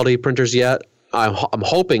photo quality printers yet. I'm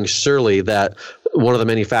hoping surely that one of the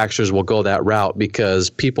manufacturers will go that route, because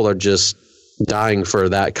people are just dying for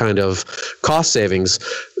that kind of cost savings.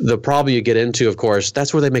 The problem you get into, of course,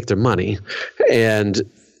 that's where they make their money. And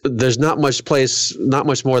there's not much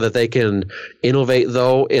more that they can innovate,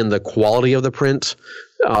 though, in the quality of the print.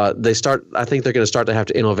 I think they're going to start to have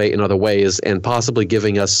to innovate in other ways, and possibly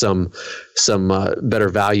giving us some better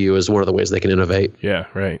value is one of the ways they can innovate. Yeah,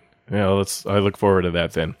 right. Yeah, I look forward to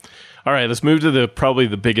that then. All right, let's move to probably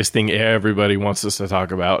the biggest thing everybody wants us to talk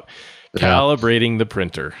about: calibrating the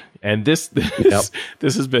printer. And this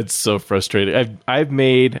has been so frustrating. I've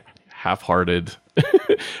made half-hearted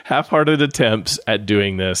attempts at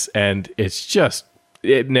doing this, and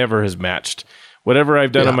it never has matched whatever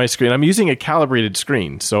I've done on my screen. I'm using a calibrated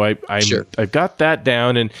screen, so I've got that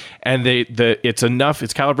down, and it's enough.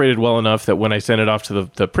 It's calibrated well enough that when I send it off to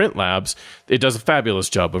the print labs, it does a fabulous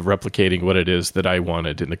job of replicating what it is that I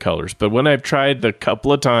wanted in the colors. But when I've tried the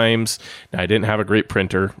couple of times, I didn't have a great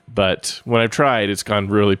printer, but when I've tried, it's gone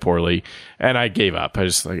really poorly, and I gave up. I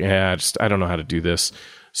just I don't know how to do this.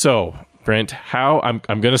 So, Brent, I'm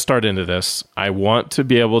going to start into this. I want to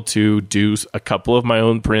be able to do a couple of my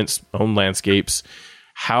own prints, own landscapes.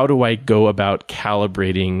 How do I go about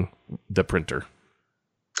calibrating the printer?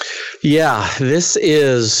 Yeah, this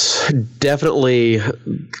is definitely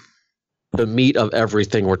the meat of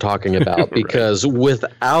everything we're talking about. Right. Because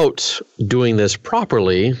without doing this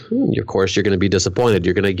properly, of course, you're going to be disappointed.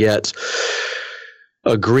 You're going to get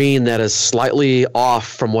a green that is slightly off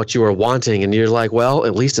from what you were wanting, and you're like, well,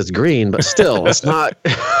 at least it's green, but still, it's not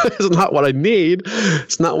what I need.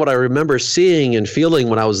 It's not what I remember seeing and feeling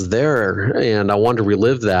when I was there, and I want to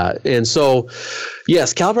relive that. And so,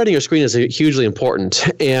 yes, calibrating your screen is hugely important,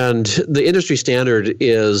 and the industry standard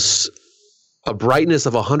is a brightness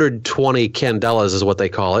of 120 candelas is what they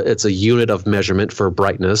call it. It's a unit of measurement for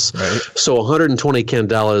brightness. Right. So 120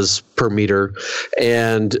 candelas per meter,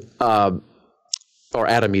 and or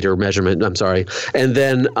at a meter measurement, I'm sorry. And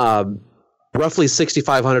then roughly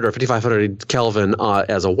 6,500 or 5,500 Kelvin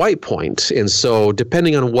as a white point. And so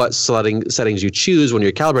depending on what settings you choose when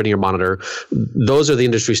you're calibrating your monitor, those are the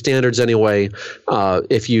industry standards anyway.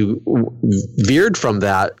 If you veered from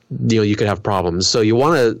that, you could have problems. So you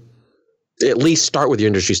want to at least start with your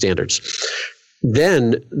industry standards.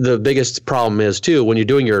 Then the biggest problem is too, when you're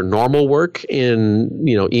doing your normal work in,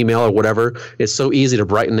 email or whatever, it's so easy to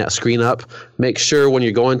brighten that screen up. Make sure when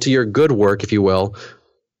you're going to your good work, if you will,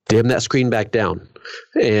 dim that screen back down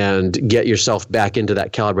and get yourself back into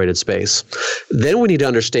that calibrated space. Then we need to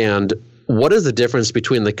understand, what is the difference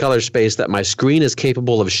between the color space that my screen is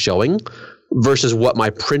capable of showing versus what my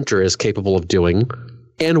printer is capable of doing,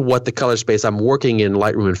 and what the color space I'm working in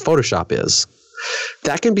Lightroom and Photoshop is.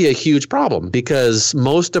 That can be a huge problem, because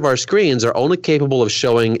most of our screens are only capable of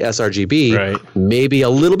showing sRGB, right, maybe a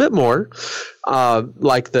little bit more.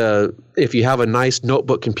 If you have a nice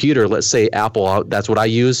notebook computer, let's say Apple, that's what I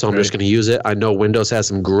use, so I'm just going to use it. I know Windows has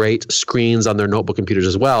some great screens on their notebook computers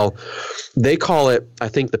as well. They call it, I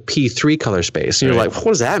think, the P3 color space. And you're like, what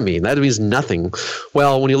does that mean? That means nothing.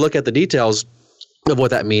 Well, when you look at the details of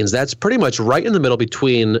what that means, that's pretty much right in the middle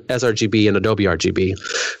between sRGB and Adobe RGB.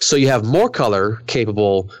 So you have more color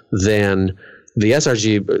capable than the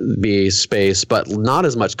sRGB space, but not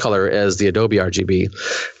as much color as the Adobe RGB.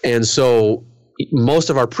 And so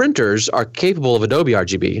most of our printers are capable of Adobe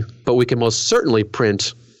RGB, but we can most certainly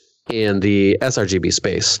print in the sRGB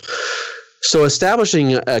space. So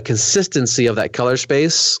establishing a consistency of that color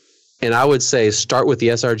space, and I would say start with the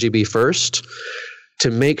sRGB first, to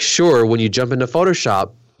make sure when you jump into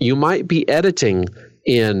Photoshop, you might be editing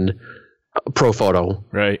in ProPhoto,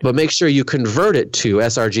 right? But make sure you convert it to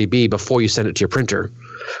sRGB before you send it to your printer,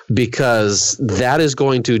 because that is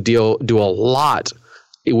going to do a lot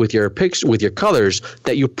with your colors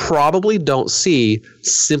that you probably don't see,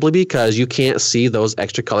 simply because you can't see those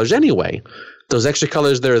extra colors anyway. Those extra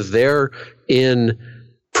colors that are there in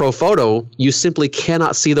ProPhoto, you simply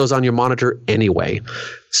cannot see those on your monitor anyway.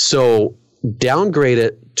 So downgrade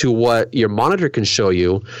it to what your monitor can show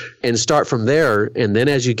you, and start from there. And then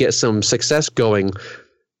as you get some success going,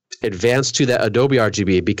 advance to that Adobe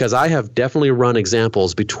RGB, because I have definitely run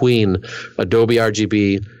examples between Adobe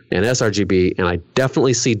RGB and sRGB, and I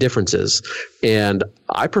definitely see differences. And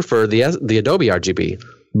I prefer the Adobe RGB.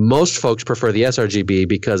 Most folks prefer the sRGB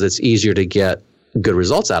because it's easier to get good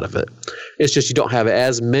results out of it. It's just you don't have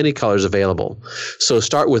as many colors available. So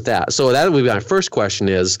start with that. So that would be my first question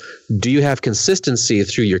is, do you have consistency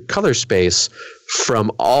through your color space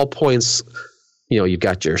from all points? You know, you've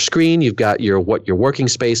got your screen, you've got your working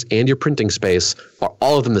space and your printing space. Are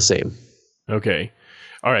all of them the same? Okay.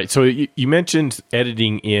 All right. So you mentioned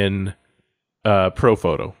editing in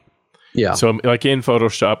ProPhoto. Yeah. So like in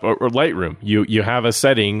Photoshop or Lightroom, you have a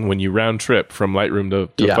setting when you round trip from Lightroom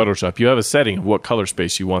to Photoshop. You have a setting of what color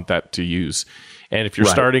space you want that to use. And if you're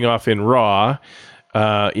starting off in RAW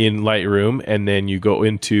in Lightroom and then you go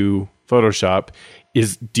into Photoshop,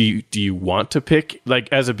 do you want to pick,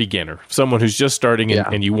 like as a beginner, someone who's just starting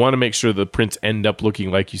and you want to make sure the prints end up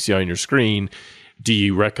looking like you see on your screen, do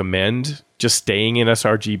you recommend just staying in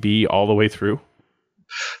sRGB all the way through?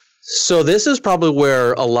 So this is probably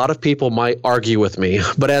where a lot of people might argue with me,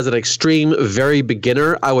 but as an extreme, very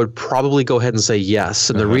beginner, I would probably go ahead and say yes.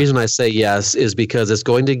 And the reason I say yes is because it's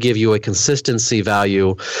going to give you a consistency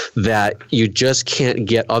value that you just can't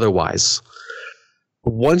get otherwise.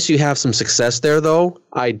 Once you have some success there, though,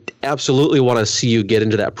 I absolutely want to see you get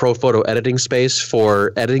into that ProPhoto editing space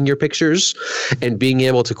for editing your pictures and being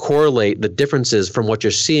able to correlate the differences from what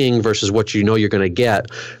you're seeing versus what you know you're going to get.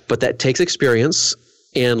 But that takes experience.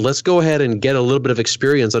 And let's go ahead and get a little bit of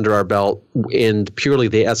experience under our belt in purely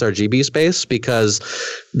the sRGB space, because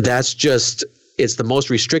it's the most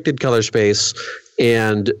restricted color space,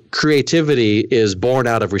 and creativity is born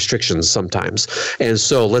out of restrictions sometimes. And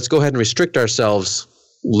so let's go ahead and restrict ourselves,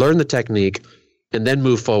 learn the technique, and then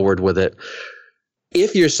move forward with it.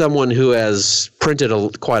 If you're someone who has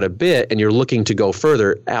printed quite a bit and you're looking to go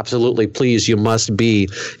further, absolutely, please, you must be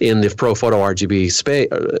in the ProPhoto RGB space,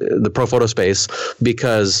 the ProPhoto space,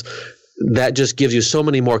 because that just gives you so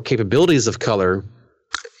many more capabilities of color.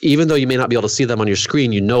 Even though you may not be able to see them on your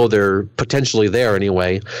screen, you know they're potentially there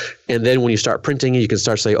anyway. And then when you start printing it, you can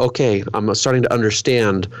start to say, okay, I'm starting to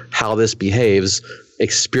understand how this behaves.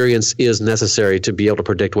 Experience is necessary to be able to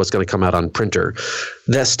predict what's going to come out on printer.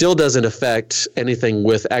 That still doesn't affect anything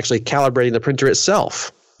with actually calibrating the printer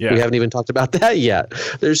itself. Yeah. We haven't even talked about that yet.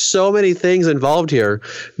 There's so many things involved here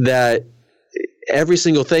that every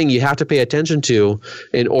single thing you have to pay attention to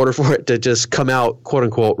in order for it to just come out, quote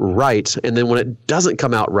unquote, right. And then when it doesn't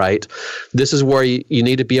come out right, this is where you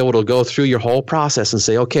need to be able to go through your whole process and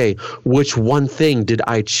say, okay, which one thing did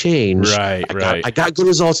I change? Right. I got good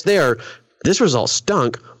results there. This result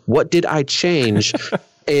stunk. What did I change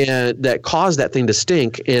and that caused that thing to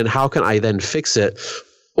stink? And how can I then fix it?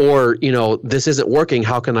 Or, this isn't working.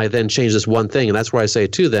 How can I then change this one thing? And that's where I say,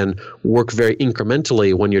 too, then work very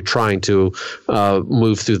incrementally when you're trying to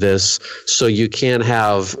move through this, so you can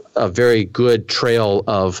have a very good trail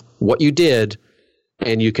of what you did,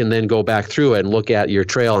 and you can then go back through it and look at your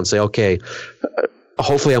trail and say, okay,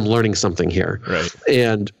 hopefully I'm learning something here. Right.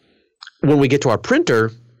 And when we get to our printer,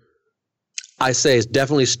 I say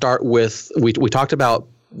definitely start with, we talked about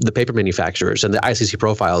the paper manufacturers and the ICC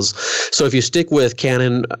profiles. So if you stick with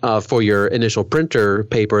Canon for your initial printer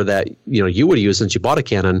paper that you would use since you bought a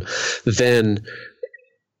Canon, then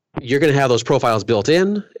you're going to have those profiles built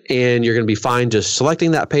in, and you're going to be fine just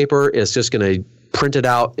selecting that paper. It's just going to print it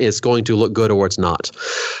out. It's going to look good or it's not.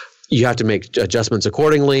 You have to make adjustments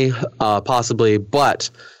accordingly, possibly, but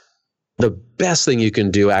the best thing you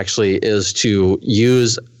can do actually is to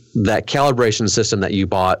use that calibration system that you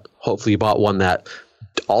bought. Hopefully you bought one that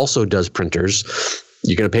also does printers.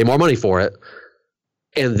 You're going to pay more money for it,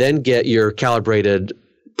 and then get your calibrated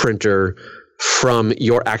printer from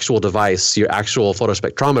your actual device, your actual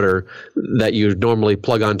photospectrometer that you normally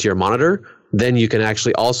plug onto your monitor. Then you can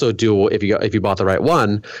actually also do, if you bought the right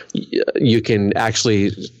one, you can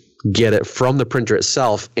actually get it from the printer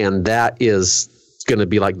itself, and that is going to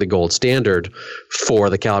be like the gold standard for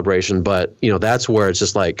the calibration. But that's where it's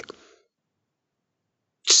just like,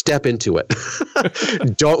 step into it.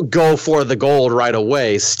 Don't go for the gold right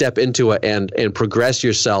away. Step into it and progress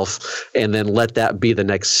yourself, and then let that be the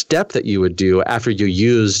next step that you would do after you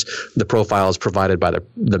used the profiles provided by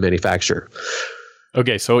the manufacturer.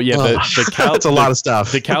 Okay, so that's a lot of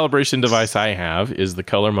stuff. The calibration device I have is the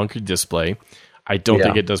Color Monkey display. I don't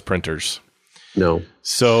think it does printers. No.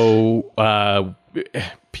 So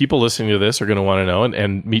people listening to this are going to want to know,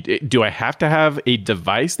 and do I have to have a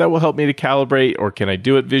device that will help me to calibrate, or can I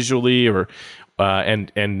do it visually, or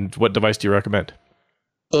And what device do you recommend?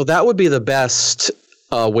 So that would be the best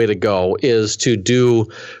way to go, is to do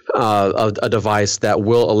a device that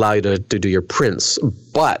will allow you to do your prints.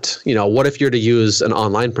 But, what if you're to use an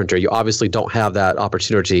online printer? You obviously don't have that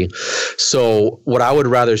opportunity. So what I would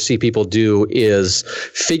rather see people do is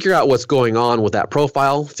figure out what's going on with that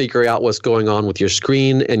profile, figure out what's going on with your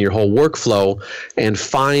screen and your whole workflow, and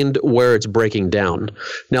find where it's breaking down.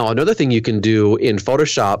 Now, another thing you can do in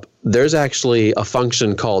Photoshop, there's actually a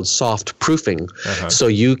function called soft proofing. So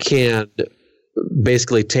you can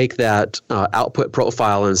basically take that output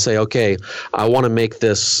profile and say, okay, I want to make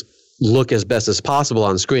this look as best as possible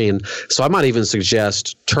on screen. So I might even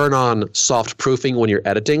suggest turn on soft proofing when you're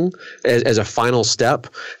editing as a final step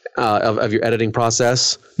of your editing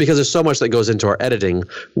process, because there's so much that goes into our editing.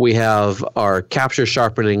 We have our capture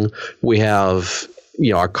sharpening, we have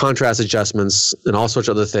our contrast adjustments and all sorts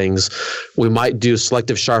of other things. We might do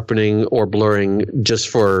selective sharpening or blurring just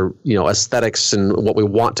for, aesthetics and what we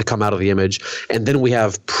want to come out of the image. And then we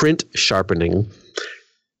have print sharpening.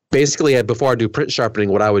 Basically, before I do print sharpening,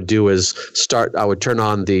 what I would do is I would turn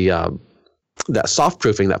on that soft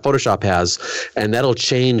proofing that Photoshop has, and that'll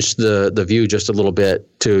change the view just a little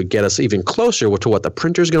bit to get us even closer to what the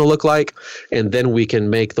printer is going to look like. And then we can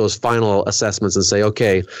make those final assessments and say,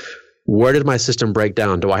 okay, where did my system break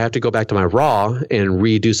down? Do I have to go back to my raw and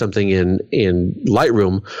redo something in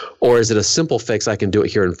Lightroom, or is it a simple fix? I can do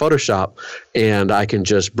it here in Photoshop, and I can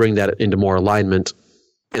just bring that into more alignment,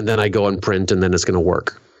 and then I go and print, and then it's going to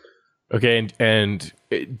work. Okay, and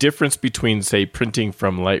difference between, say, printing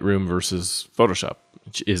from Lightroom versus Photoshop.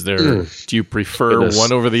 Is there? Do you prefer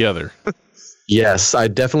one over the other? Yes, I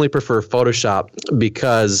definitely prefer Photoshop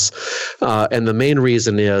because, and the main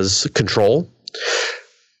reason is control.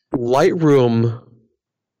 Lightroom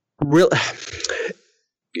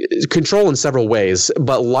control in several ways,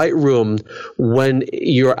 but Lightroom, when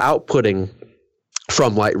you're outputting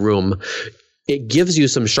from Lightroom, it gives you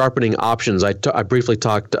some sharpening options. I briefly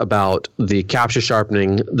talked about the capture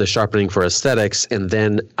sharpening, the sharpening for aesthetics, and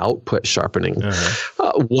then output sharpening.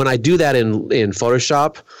 When I do that in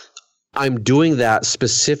Photoshop, I'm doing that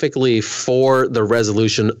specifically for the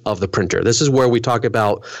resolution of the printer. This is where we talk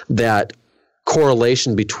about that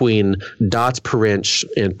correlation between dots per inch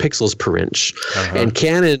and pixels per inch. And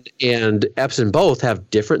Canon and Epson both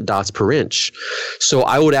have different dots per inch. So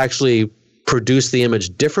I would actually produce the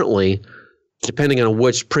image differently depending on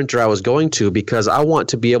which printer I was going to, because I want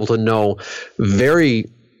to be able to know very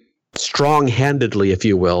strong-handedly, if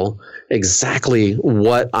you will, exactly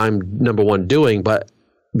what I'm, number one, doing, but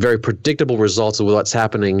very predictable results of what's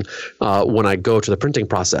happening when I go to the printing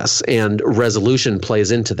process, and resolution plays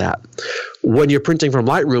into that. When you're printing from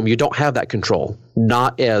Lightroom, you don't have that control,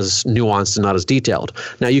 not as nuanced and not as detailed.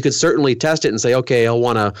 Now, you could certainly test it and say, okay, I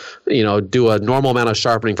want to, do a normal amount of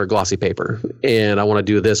sharpening for glossy paper, and I want to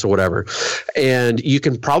do this or whatever. And you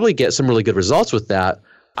can probably get some really good results with that.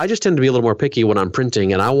 I just tend to be a little more picky when I'm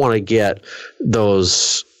printing, and I want to get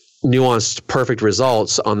those nuanced, perfect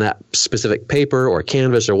results on that specific paper or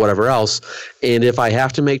canvas or whatever else. And if I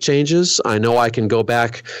have to make changes, I know I can go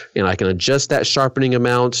back and I can adjust that sharpening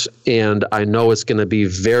amount, and I know it's going to be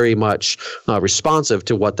very much responsive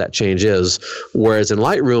to what that change is. Whereas in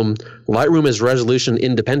Lightroom is resolution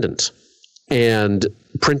independent, and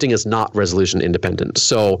printing is not resolution independent.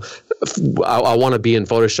 So I want to be in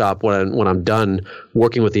Photoshop when I'm done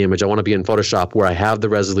working with the image. I want to be in Photoshop where I have the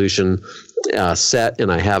resolution set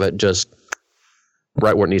and I have it just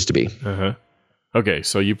right where it needs to be. Okay,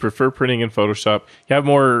 so you prefer printing in Photoshop. You have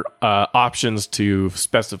more options to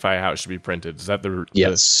specify how it should be printed. Is that the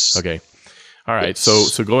yes? Okay, all right. Yes.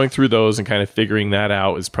 So going through those and kind of figuring that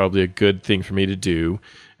out is probably a good thing for me to do,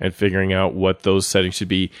 and figuring out what those settings should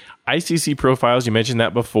be. ICC profiles, you mentioned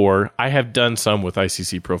that before. I have done some with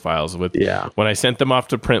ICC profiles. When I sent them off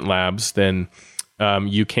to Print Labs, then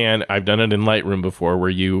you can. I've done it in Lightroom before, where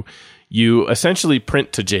you essentially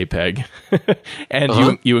print to JPEG,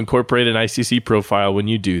 and you incorporate an ICC profile when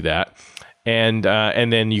you do that, and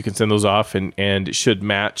then you can send those off, and it should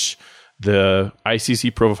match the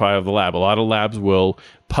ICC profile of the lab. A lot of labs will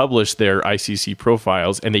publish their ICC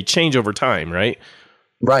profiles, and they change over time, right?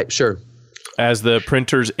 Right, sure. As the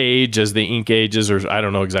printers age, as the ink ages, or I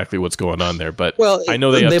don't know exactly what's going on there, but I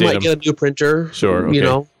know they might them. Get a new printer. Sure,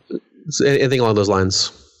 okay. Anything along those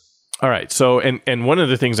lines. All right. So, and one of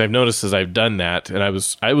the things I've noticed as I've done that, and I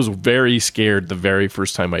was very scared the very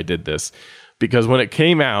first time I did this, because when it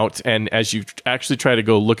came out, and as you actually try to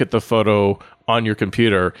go look at the photo on your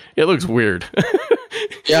computer, it looks weird.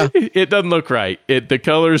 Yeah, it doesn't look right. The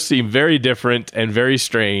colors seem very different and very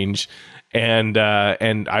strange. and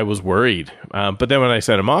I was worried. But then when I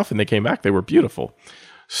set them off and they came back, they were beautiful.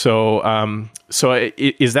 So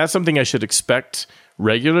is that something I should expect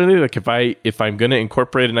regularly? Like if I'm going to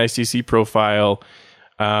incorporate an ICC profile,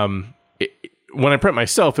 when I print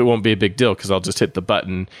myself, it won't be a big deal because I'll just hit the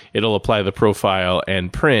button. It'll apply the profile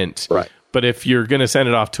and print. Right. But if you're going to send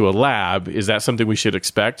it off to a lab, is that something we should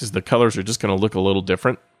expect? Is the colors are just going to look a little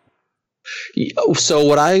different? So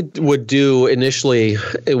what I would do initially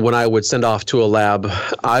when I would send off to a lab,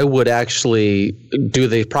 I would actually do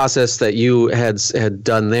the process that you had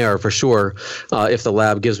done there for sure, if the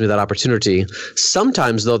lab gives me that opportunity.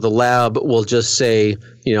 Sometimes, though, the lab will just say,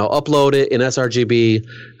 upload it in sRGB.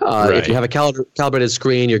 Right. If you have a calibrated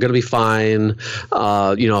screen, you're going to be fine,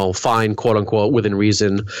 fine, quote unquote, within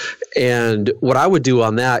reason. And what I would do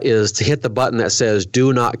on that is to hit the button that says,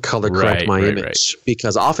 do not color correct my image.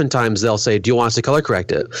 Because oftentimes they'll say, do you want us to color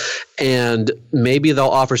correct it? And maybe they'll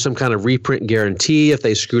offer some kind of reprint guarantee if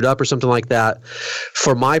they screwed up or something like that.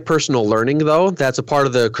 For my personal learning, though, that's a part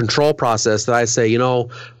of the control process that I say,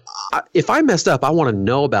 if I messed up, I want to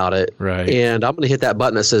know about it. Right. And I'm going to hit that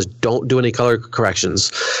button that says, don't do any color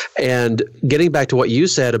corrections. And getting back to what you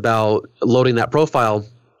said about loading that profile,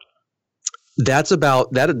 that's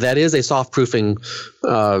about that is a soft proofing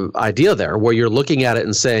idea there, where you're looking at it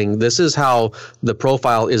and saying, this is how the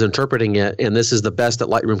profile is interpreting it, and this is the best that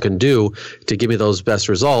Lightroom can do to give me those best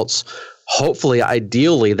results. Hopefully,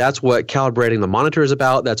 ideally, that's what calibrating the monitor is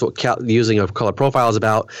about. That's what using a color profile is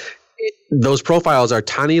about. Those profiles are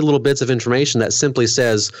tiny little bits of information that simply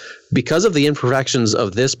says, because of the imperfections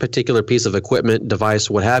of this particular piece of equipment, device,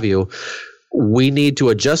 what have you, we need to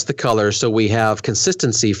adjust the color so we have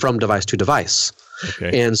consistency from device to device.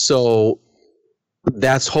 Okay. And so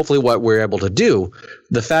that's hopefully what we're able to do.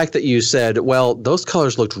 The fact that you said, well, those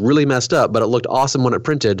colors looked really messed up, but it looked awesome when it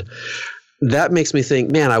printed, that makes me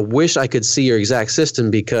think, man, I wish I could see your exact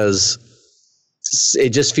system, because it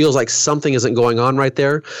just feels like something isn't going on right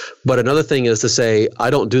there. But another thing is to say, I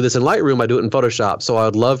don't do this in Lightroom, I do it in Photoshop. So I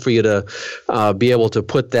would love for you to be able to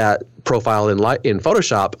put that profile in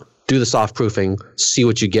Photoshop, do the soft proofing, see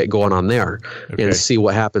what you get going on there, and see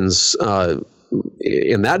what happens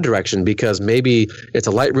in that direction, because maybe it's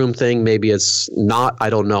a Lightroom thing, maybe it's not. I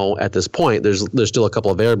don't know at this point. There's still a couple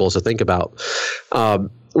of variables to think about.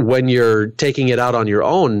 When you're taking it out on your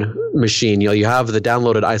own machine, you have the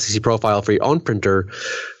downloaded ICC profile for your own printer.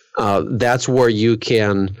 That's where you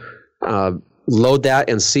can load that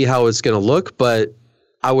and see how it's going to look. But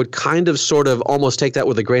I would kind of sort of almost take that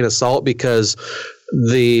with a grain of salt, because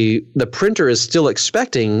the printer is still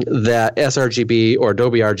expecting that sRGB or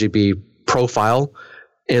Adobe RGB profile,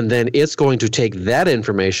 and then it's going to take that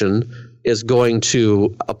information, is going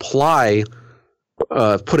to apply,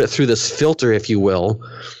 put it through this filter, if you will.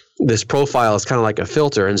 This profile is kind of like a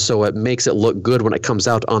filter, and so it makes it look good when it comes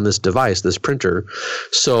out on this device, this printer.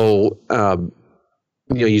 So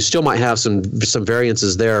you still might have some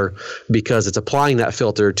variances there, because it's applying that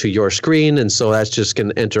filter to your screen, and so that's just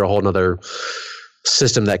going to enter a whole nother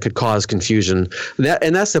system that could cause confusion.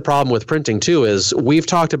 And that's the problem with printing too, is we've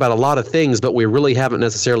talked about a lot of things, but we really haven't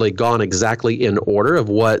necessarily gone exactly in order of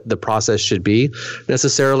what the process should be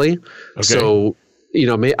necessarily. Okay. So,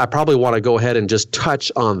 I probably want to go ahead and just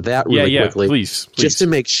touch on that really quickly. Please. Just to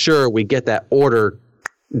make sure we get that order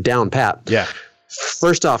down pat. Yeah.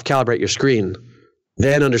 First off, calibrate your screen.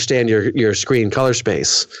 Then understand your screen color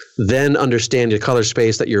space. Then understand your color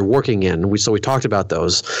space that you're working in. So we talked about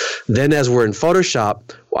those. Then as we're in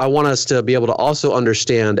Photoshop, I want us to be able to also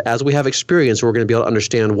understand, as we have experience, we're going to be able to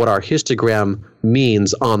understand what our histogram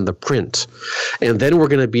means on the print. And then we're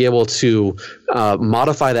going to be able to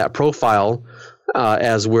modify that profile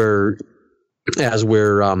as we're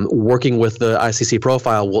working with the ICC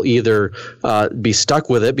profile. We'll either be stuck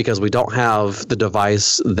with it because we don't have the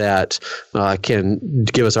device that can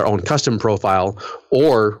give us our own custom profile,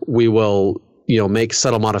 or we will make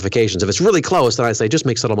subtle modifications. If it's really close, then I say just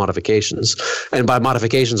make subtle modifications. And by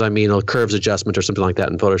modifications, I mean a curves adjustment or something like that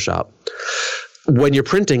in Photoshop. When you're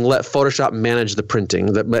printing, let Photoshop manage the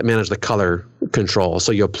printing, manage the color control.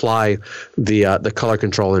 So you apply the color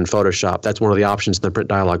control in Photoshop. That's one of the options in the print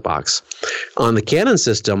dialog box. On the Canon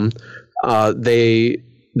system, they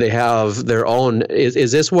have their own.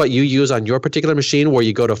 Is this what you use on your particular machine, where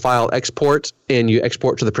you go to File, Export, and you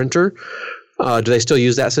export to the printer? Do they still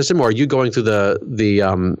use that system, or are you going through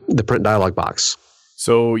the print dialog box?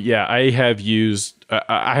 So yeah, I have used.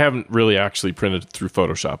 I haven't really actually printed through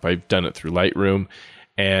Photoshop. I've done it through Lightroom,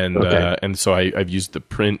 and so I've used the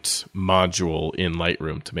print module in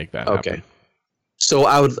Lightroom to make that happen. So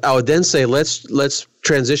I would then say let's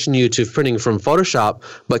transition you to printing from Photoshop,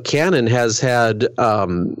 but Canon has had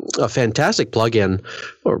a fantastic plugin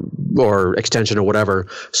or extension or whatever.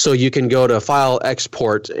 So you can go to file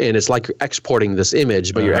export, and it's like you're exporting this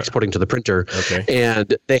image, but you're exporting to the printer. Okay.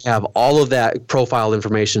 And they have all of that profile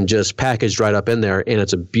information just packaged right up in there, and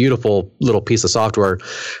it's a beautiful little piece of software.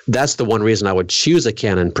 That's the one reason I would choose a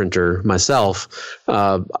Canon printer myself.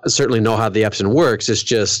 I certainly know how the Epson works.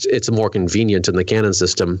 It's more convenient in the Canon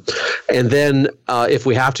system. And then if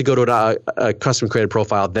we have to go to a custom created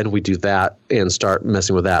profile, then we do that and start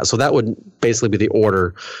messing with that. So that would basically be the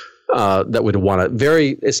order that we'd want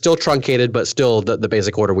it. It's still truncated, but still the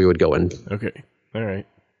basic order we would go in. Okay. All right.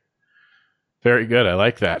 Very good. I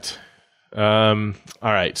like that. All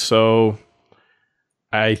right. So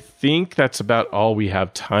I think that's about all we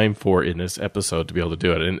have time for in this episode to be able to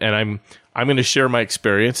do it. And I'm going to share my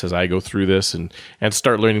experience as I go through this and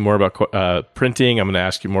start learning more about printing. I'm going to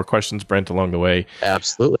ask you more questions, Brent, along the way.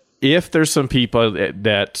 Absolutely. If there's some people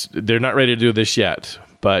that they're not ready to do this yet,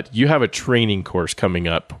 but you have a training course coming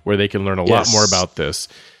up where they can learn a lot more about this.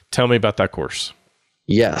 Tell me about that course.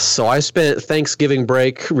 Yes. So I spent Thanksgiving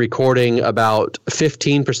break recording about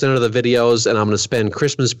 15% of the videos, and I'm going to spend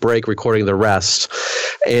Christmas break recording the rest.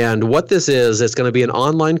 And what this is, it's going to be an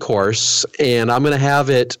online course, and I'm going to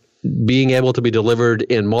have it being able to be delivered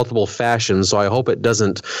in multiple fashions. So I hope it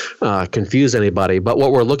doesn't confuse anybody. But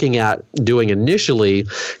what we're looking at doing initially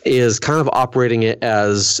is kind of operating it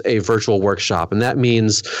as a virtual workshop. And that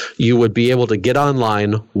means you would be able to get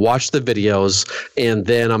online, watch the videos, and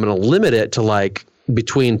then I'm going to limit it to like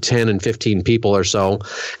between 10 and 15 people or so.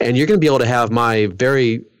 And you're going to be able to have my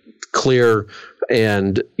very clear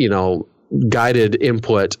and, guided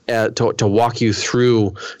input to walk you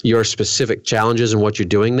through your specific challenges and what you're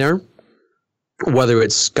doing there, whether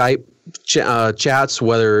it's Skype chats,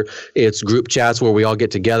 whether it's group chats where we all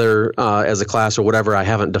get together as a class or whatever. I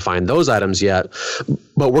haven't defined those items yet,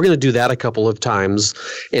 but we're going to do that a couple of times.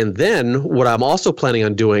 And then what I'm also planning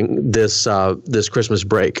on doing this Christmas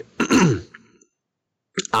break,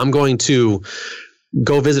 I'm going to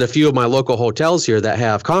go visit a few of my local hotels here that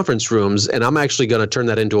have conference rooms, and I'm actually going to turn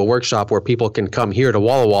that into a workshop where people can come here to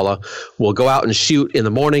Walla Walla. We'll go out and shoot in the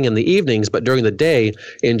morning and the evenings, but during the day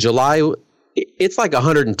in July, it's like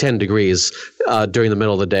 110 degrees during the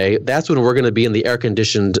middle of the day. That's when we're going to be in the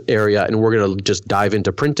air-conditioned area, and we're going to just dive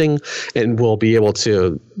into printing, and we'll be able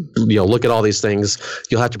to look at all these things.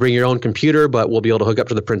 You'll have to bring your own computer, but we'll be able to hook up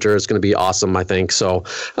to the printer. It's going to be awesome, I think. So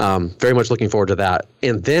very much looking forward to that.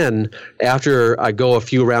 And then after I go a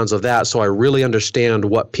few rounds of that, so I really understand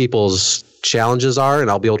what people's challenges are, and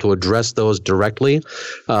I'll be able to address those directly,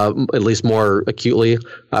 at least more acutely.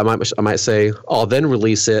 I might say I'll then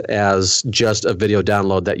release it as just a video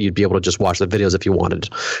download that you'd be able to just watch the videos if you wanted,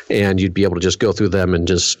 and you'd be able to just go through them and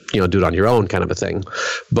just do it on your own kind of a thing.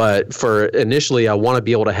 But for initially, I want to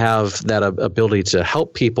be able to have that ability to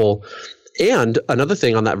help people. And another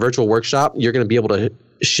thing on that virtual workshop, you're going to be able to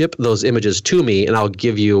ship those images to me, and I'll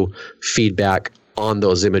give you feedback on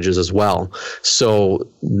those images as well. So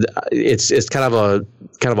it's kind of a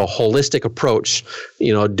holistic approach,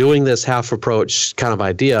 doing this half approach kind of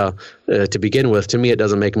idea to begin with. To me, it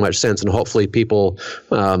doesn't make much sense, and hopefully people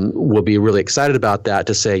will be really excited about that,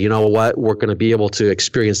 to say, you know what, we're going to be able to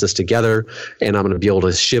experience this together, and I'm going to be able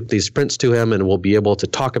to ship these prints to him, and we'll be able to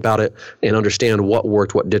talk about it and understand what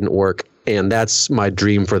worked, what didn't work. And that's my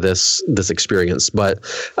dream for this experience. But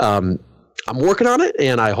I'm working on it,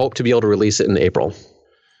 and I hope to be able to release it in April.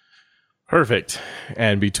 Perfect.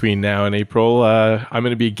 And between now and April, I'm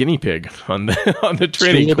going to be a guinea pig on the training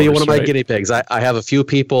course. You'll be one of my guinea pigs. I have a few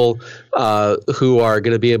people who are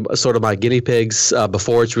going to be sort of my guinea pigs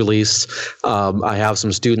before it's released. I have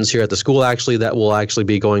some students here at the school actually that will actually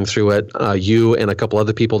be going through it. You and a couple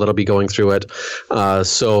other people that'll be going through it.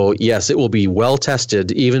 So yes, it will be well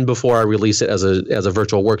tested. Even before I release it as a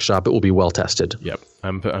virtual workshop, it will be well tested. Yep.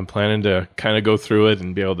 I'm planning to kind of go through it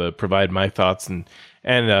and be able to provide my thoughts and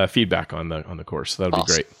feedback on the course. So that'll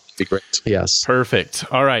be great. Be great. Yes. Perfect.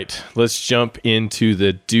 All right. Let's jump into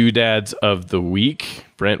the doodads of the week.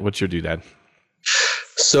 Brent, what's your doodad?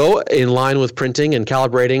 So in line with printing and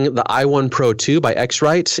calibrating, the i1 Pro 2 by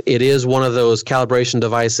X-Rite, it is one of those calibration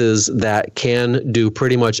devices that can do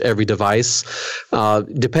pretty much every device.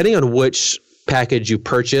 Depending on which package you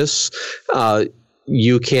purchase,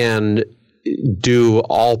 you can do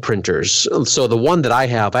all printers. So the one that I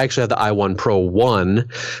actually have the i1 Pro 1,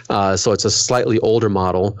 so it's a slightly older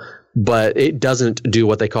model, but it doesn't do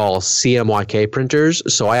what they call CMYK printers.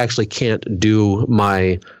 So I actually can't do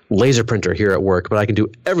my laser printer here at work, but I can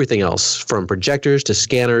do everything else from projectors to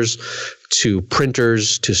scanners, to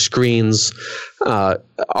printers to screens,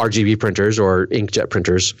 RGB printers or inkjet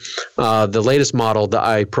printers. The latest model, the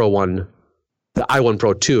i1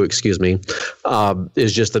 Pro 2,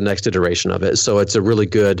 is just the next iteration of it. So it's a really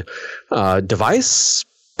good device,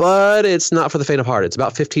 but it's not for the faint of heart. It's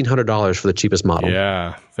about $1,500 for the cheapest model.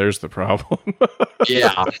 Yeah, there's the problem.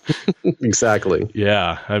 Yeah, exactly.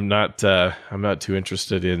 Yeah, I'm not too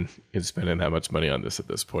interested in spending that much money on this at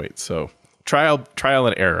this point. So trial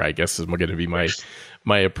and error, I guess, is going to be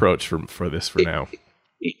my approach for this for now.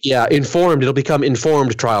 Yeah, informed. It'll become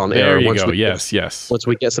informed trial and error. There you go. Yes. Once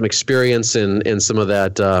we get some experience and some of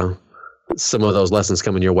that, some of those lessons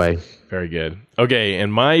coming your way. Very good. Okay,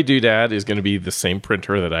 and my doodad is going to be the same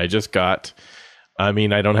printer that I just got. I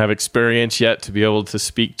mean, I don't have experience yet to be able to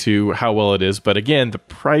speak to how well it is, but again, the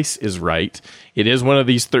price is right. It is one of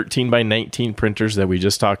these 13 by 19 printers that we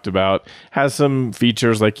just talked about. Has some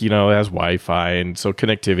features like, it has Wi-Fi, and so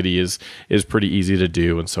connectivity is pretty easy to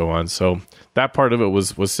do and so on. So that part of it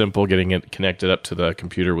was simple. Getting it connected up to the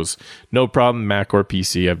computer was no problem, Mac or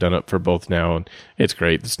PC. I've done it for both now, and it's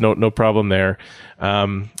great. There's no problem there.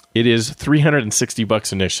 It is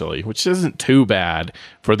 $360 initially, which isn't too bad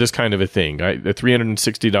for this kind of a thing. The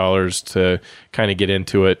 $360 to kind of get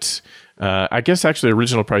into it. I guess actually the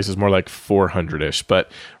original price is more like $400-ish.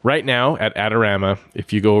 But right now at Adorama,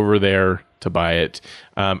 if you go over there to buy it,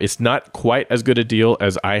 it's not quite as good a deal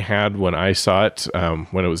as I had when I saw it,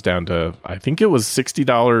 when it was down to, I think it was $60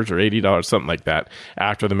 or $80, something like that,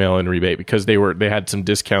 after the mail-in rebate, because they had some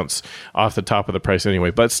discounts off the top of the price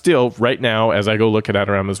anyway. But still, right now, as I go look at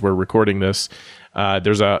Adorama as we're recording this,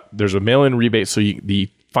 there's a mail-in rebate, so the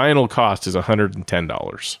final cost is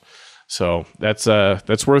 $110. So that's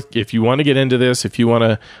worth, if you want to get into this, if you want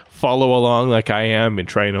to follow along like I am and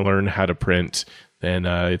trying to learn how to print, then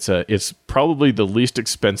it's probably the least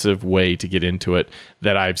expensive way to get into it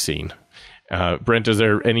that I've seen. Brent, is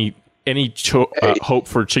there any hope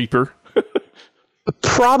for cheaper?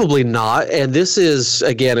 Probably not. And this is,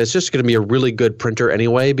 again, it's just going to be a really good printer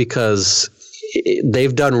anyway, because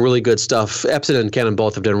they've done really good stuff. Epson and Canon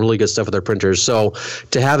both have done really good stuff with their printers. So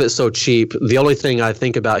to have it so cheap, the only thing I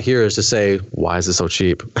think about here is to say, why is it so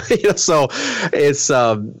cheap? So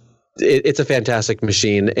it's a fantastic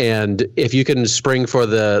machine. And if you can spring for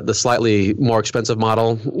the slightly more expensive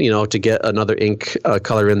model, to get another ink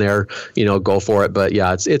color in there, go for it. But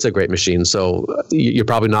yeah, it's a great machine. So you're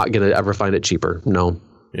probably not going to ever find it cheaper. No.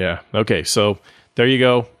 Yeah. Okay. So there you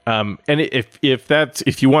go. And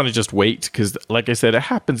if you want to just wait, because like I said, it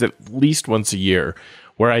happens at least once a year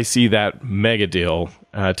where I see that mega deal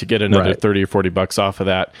to get another $30 or $40 off of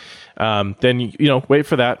that. Then wait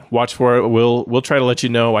for that. Watch for it. We'll try to let you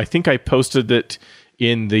know. I think I posted it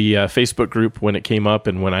in the Facebook group when it came up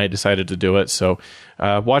and when I decided to do it. So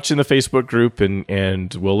watch in the Facebook group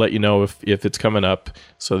and we'll let you know if it's coming up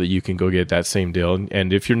so that you can go get that same deal.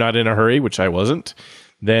 And if you're not in a hurry, which I wasn't,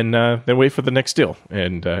 then wait for the next deal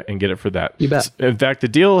and get it for that. You bet. In fact, the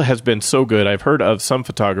deal has been so good. I've heard of some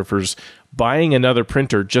photographers buying another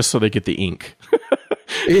printer just so they get the ink.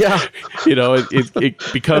 Yeah.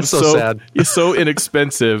 It becomes so sad. It's so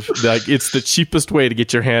inexpensive. Like it's the cheapest way to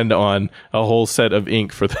get your hand on a whole set of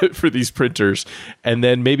ink for these printers. And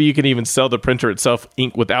then maybe you can even sell the printer itself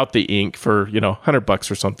ink without the ink for,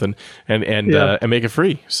 $100 or something and make it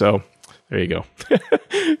free. So there you go.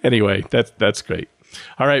 Anyway, that's great.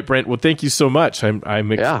 All right, Brent. Well, thank you so much.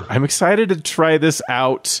 I'm excited to try this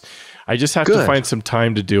out. I just have to find some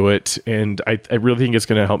time to do it, and I really think it's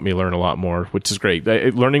going to help me learn a lot more, which is great.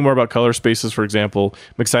 Learning more about color spaces, for example,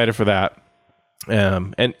 I'm excited for that.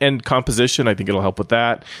 And composition, I think it'll help with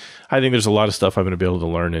that. I think there's a lot of stuff I'm going to be able to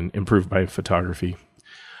learn and improve my photography.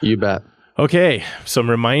 You bet. Okay, some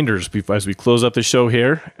reminders as we close up the show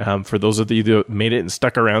here. For those of you that made it and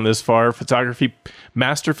stuck around this far,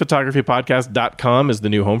 masterphotographypodcast.com is the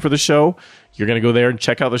new home for the show. You're going to go there and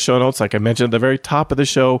check out the show notes. Like I mentioned at the very top of the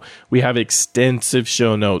show, we have extensive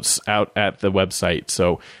show notes out at the website.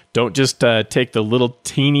 So don't just take the little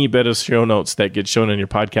teeny bit of show notes that get shown in your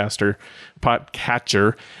podcatcher.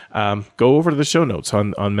 Go over to the show notes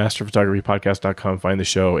on masterphotographypodcast.com, find the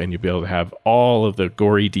show, and you'll be able to have all of the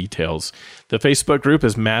gory details. The Facebook group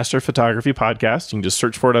is Master Photography Podcast. You can just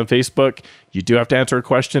search for it on Facebook. You do have to answer a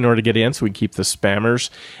question in order to get in, so we keep the spammers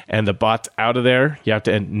and the bots out of there. You have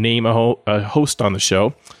to name a host on the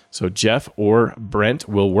show. So Jeff or Brent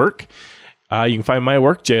will work. You can find my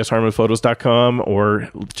work, jsharmanphotos.com, or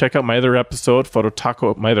check out my other episode, my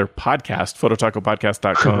other podcast,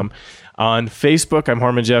 phototacopodcast.com. On Facebook, I'm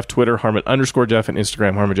Harmon Jeff, Twitter, Harmon_Jeff, and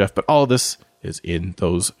Instagram, Harmon Jeff. But all of this is in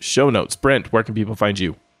those show notes. Brent, where can people find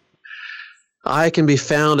you? I can be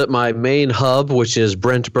found at my main hub, which is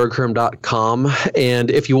brentbergherm.com.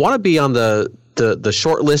 And if you want to be on the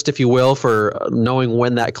short list, if you will, for knowing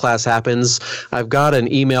when that class happens, I've got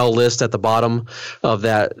an email list at the bottom of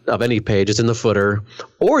any page. It's in the footer.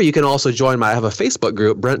 Or you can also join I have a Facebook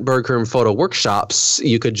group, Brent Bergherm Photo Workshops.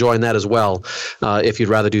 You could join that as well if you'd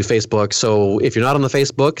rather do Facebook. So if you're not on the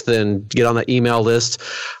Facebook, then get on that email list.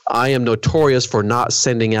 I am notorious for not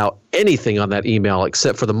sending out anything on that email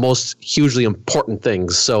except for the most hugely important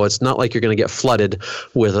things. So it's not like you're going to get flooded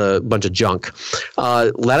with a bunch of junk.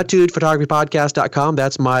 LatitudePhotographyPodcast.com.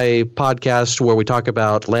 That's my podcast where we talk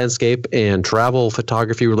about landscape and travel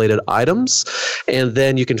photography related items. And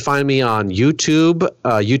then you can find me on YouTube,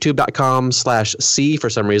 youtube.com/C for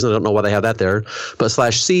some reason. I don't know why they have that there, but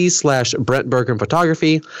 /C/Brent Bergherm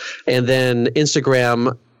Photography. And then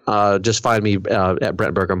Instagram, just find me at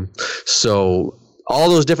Brent Bergherm. So all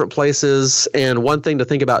those different places. And one thing to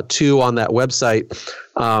think about too on that website,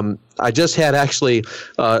 I just had actually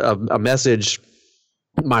a message.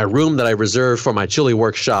 My room that I reserved for my chili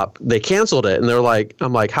workshop, they canceled it. And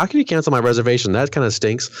I'm like, how can you cancel my reservation? That kind of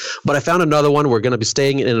stinks. But I found another one. We're going to be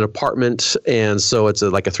staying in an apartment. And so it's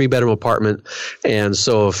like a 3-bedroom apartment. And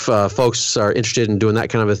so if folks are interested in doing that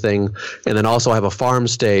kind of a thing, and then also I have a farm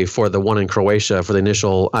stay for the one in Croatia, for the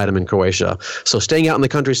initial item in Croatia. So staying out in the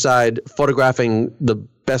countryside, photographing the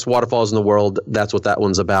best waterfalls in the world, that's what that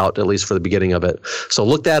one's about, at least for the beginning of it. So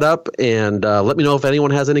look that up and let me know if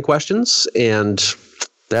anyone has any questions. And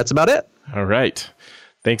that's about it. All right.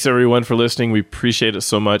 Thanks, everyone, for listening. We appreciate it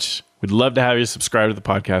so much. We'd love to have you subscribe to the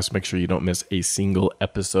podcast. Make sure you don't miss a single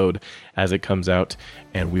episode as it comes out.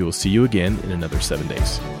 And we will see you again in another 7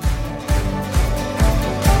 days.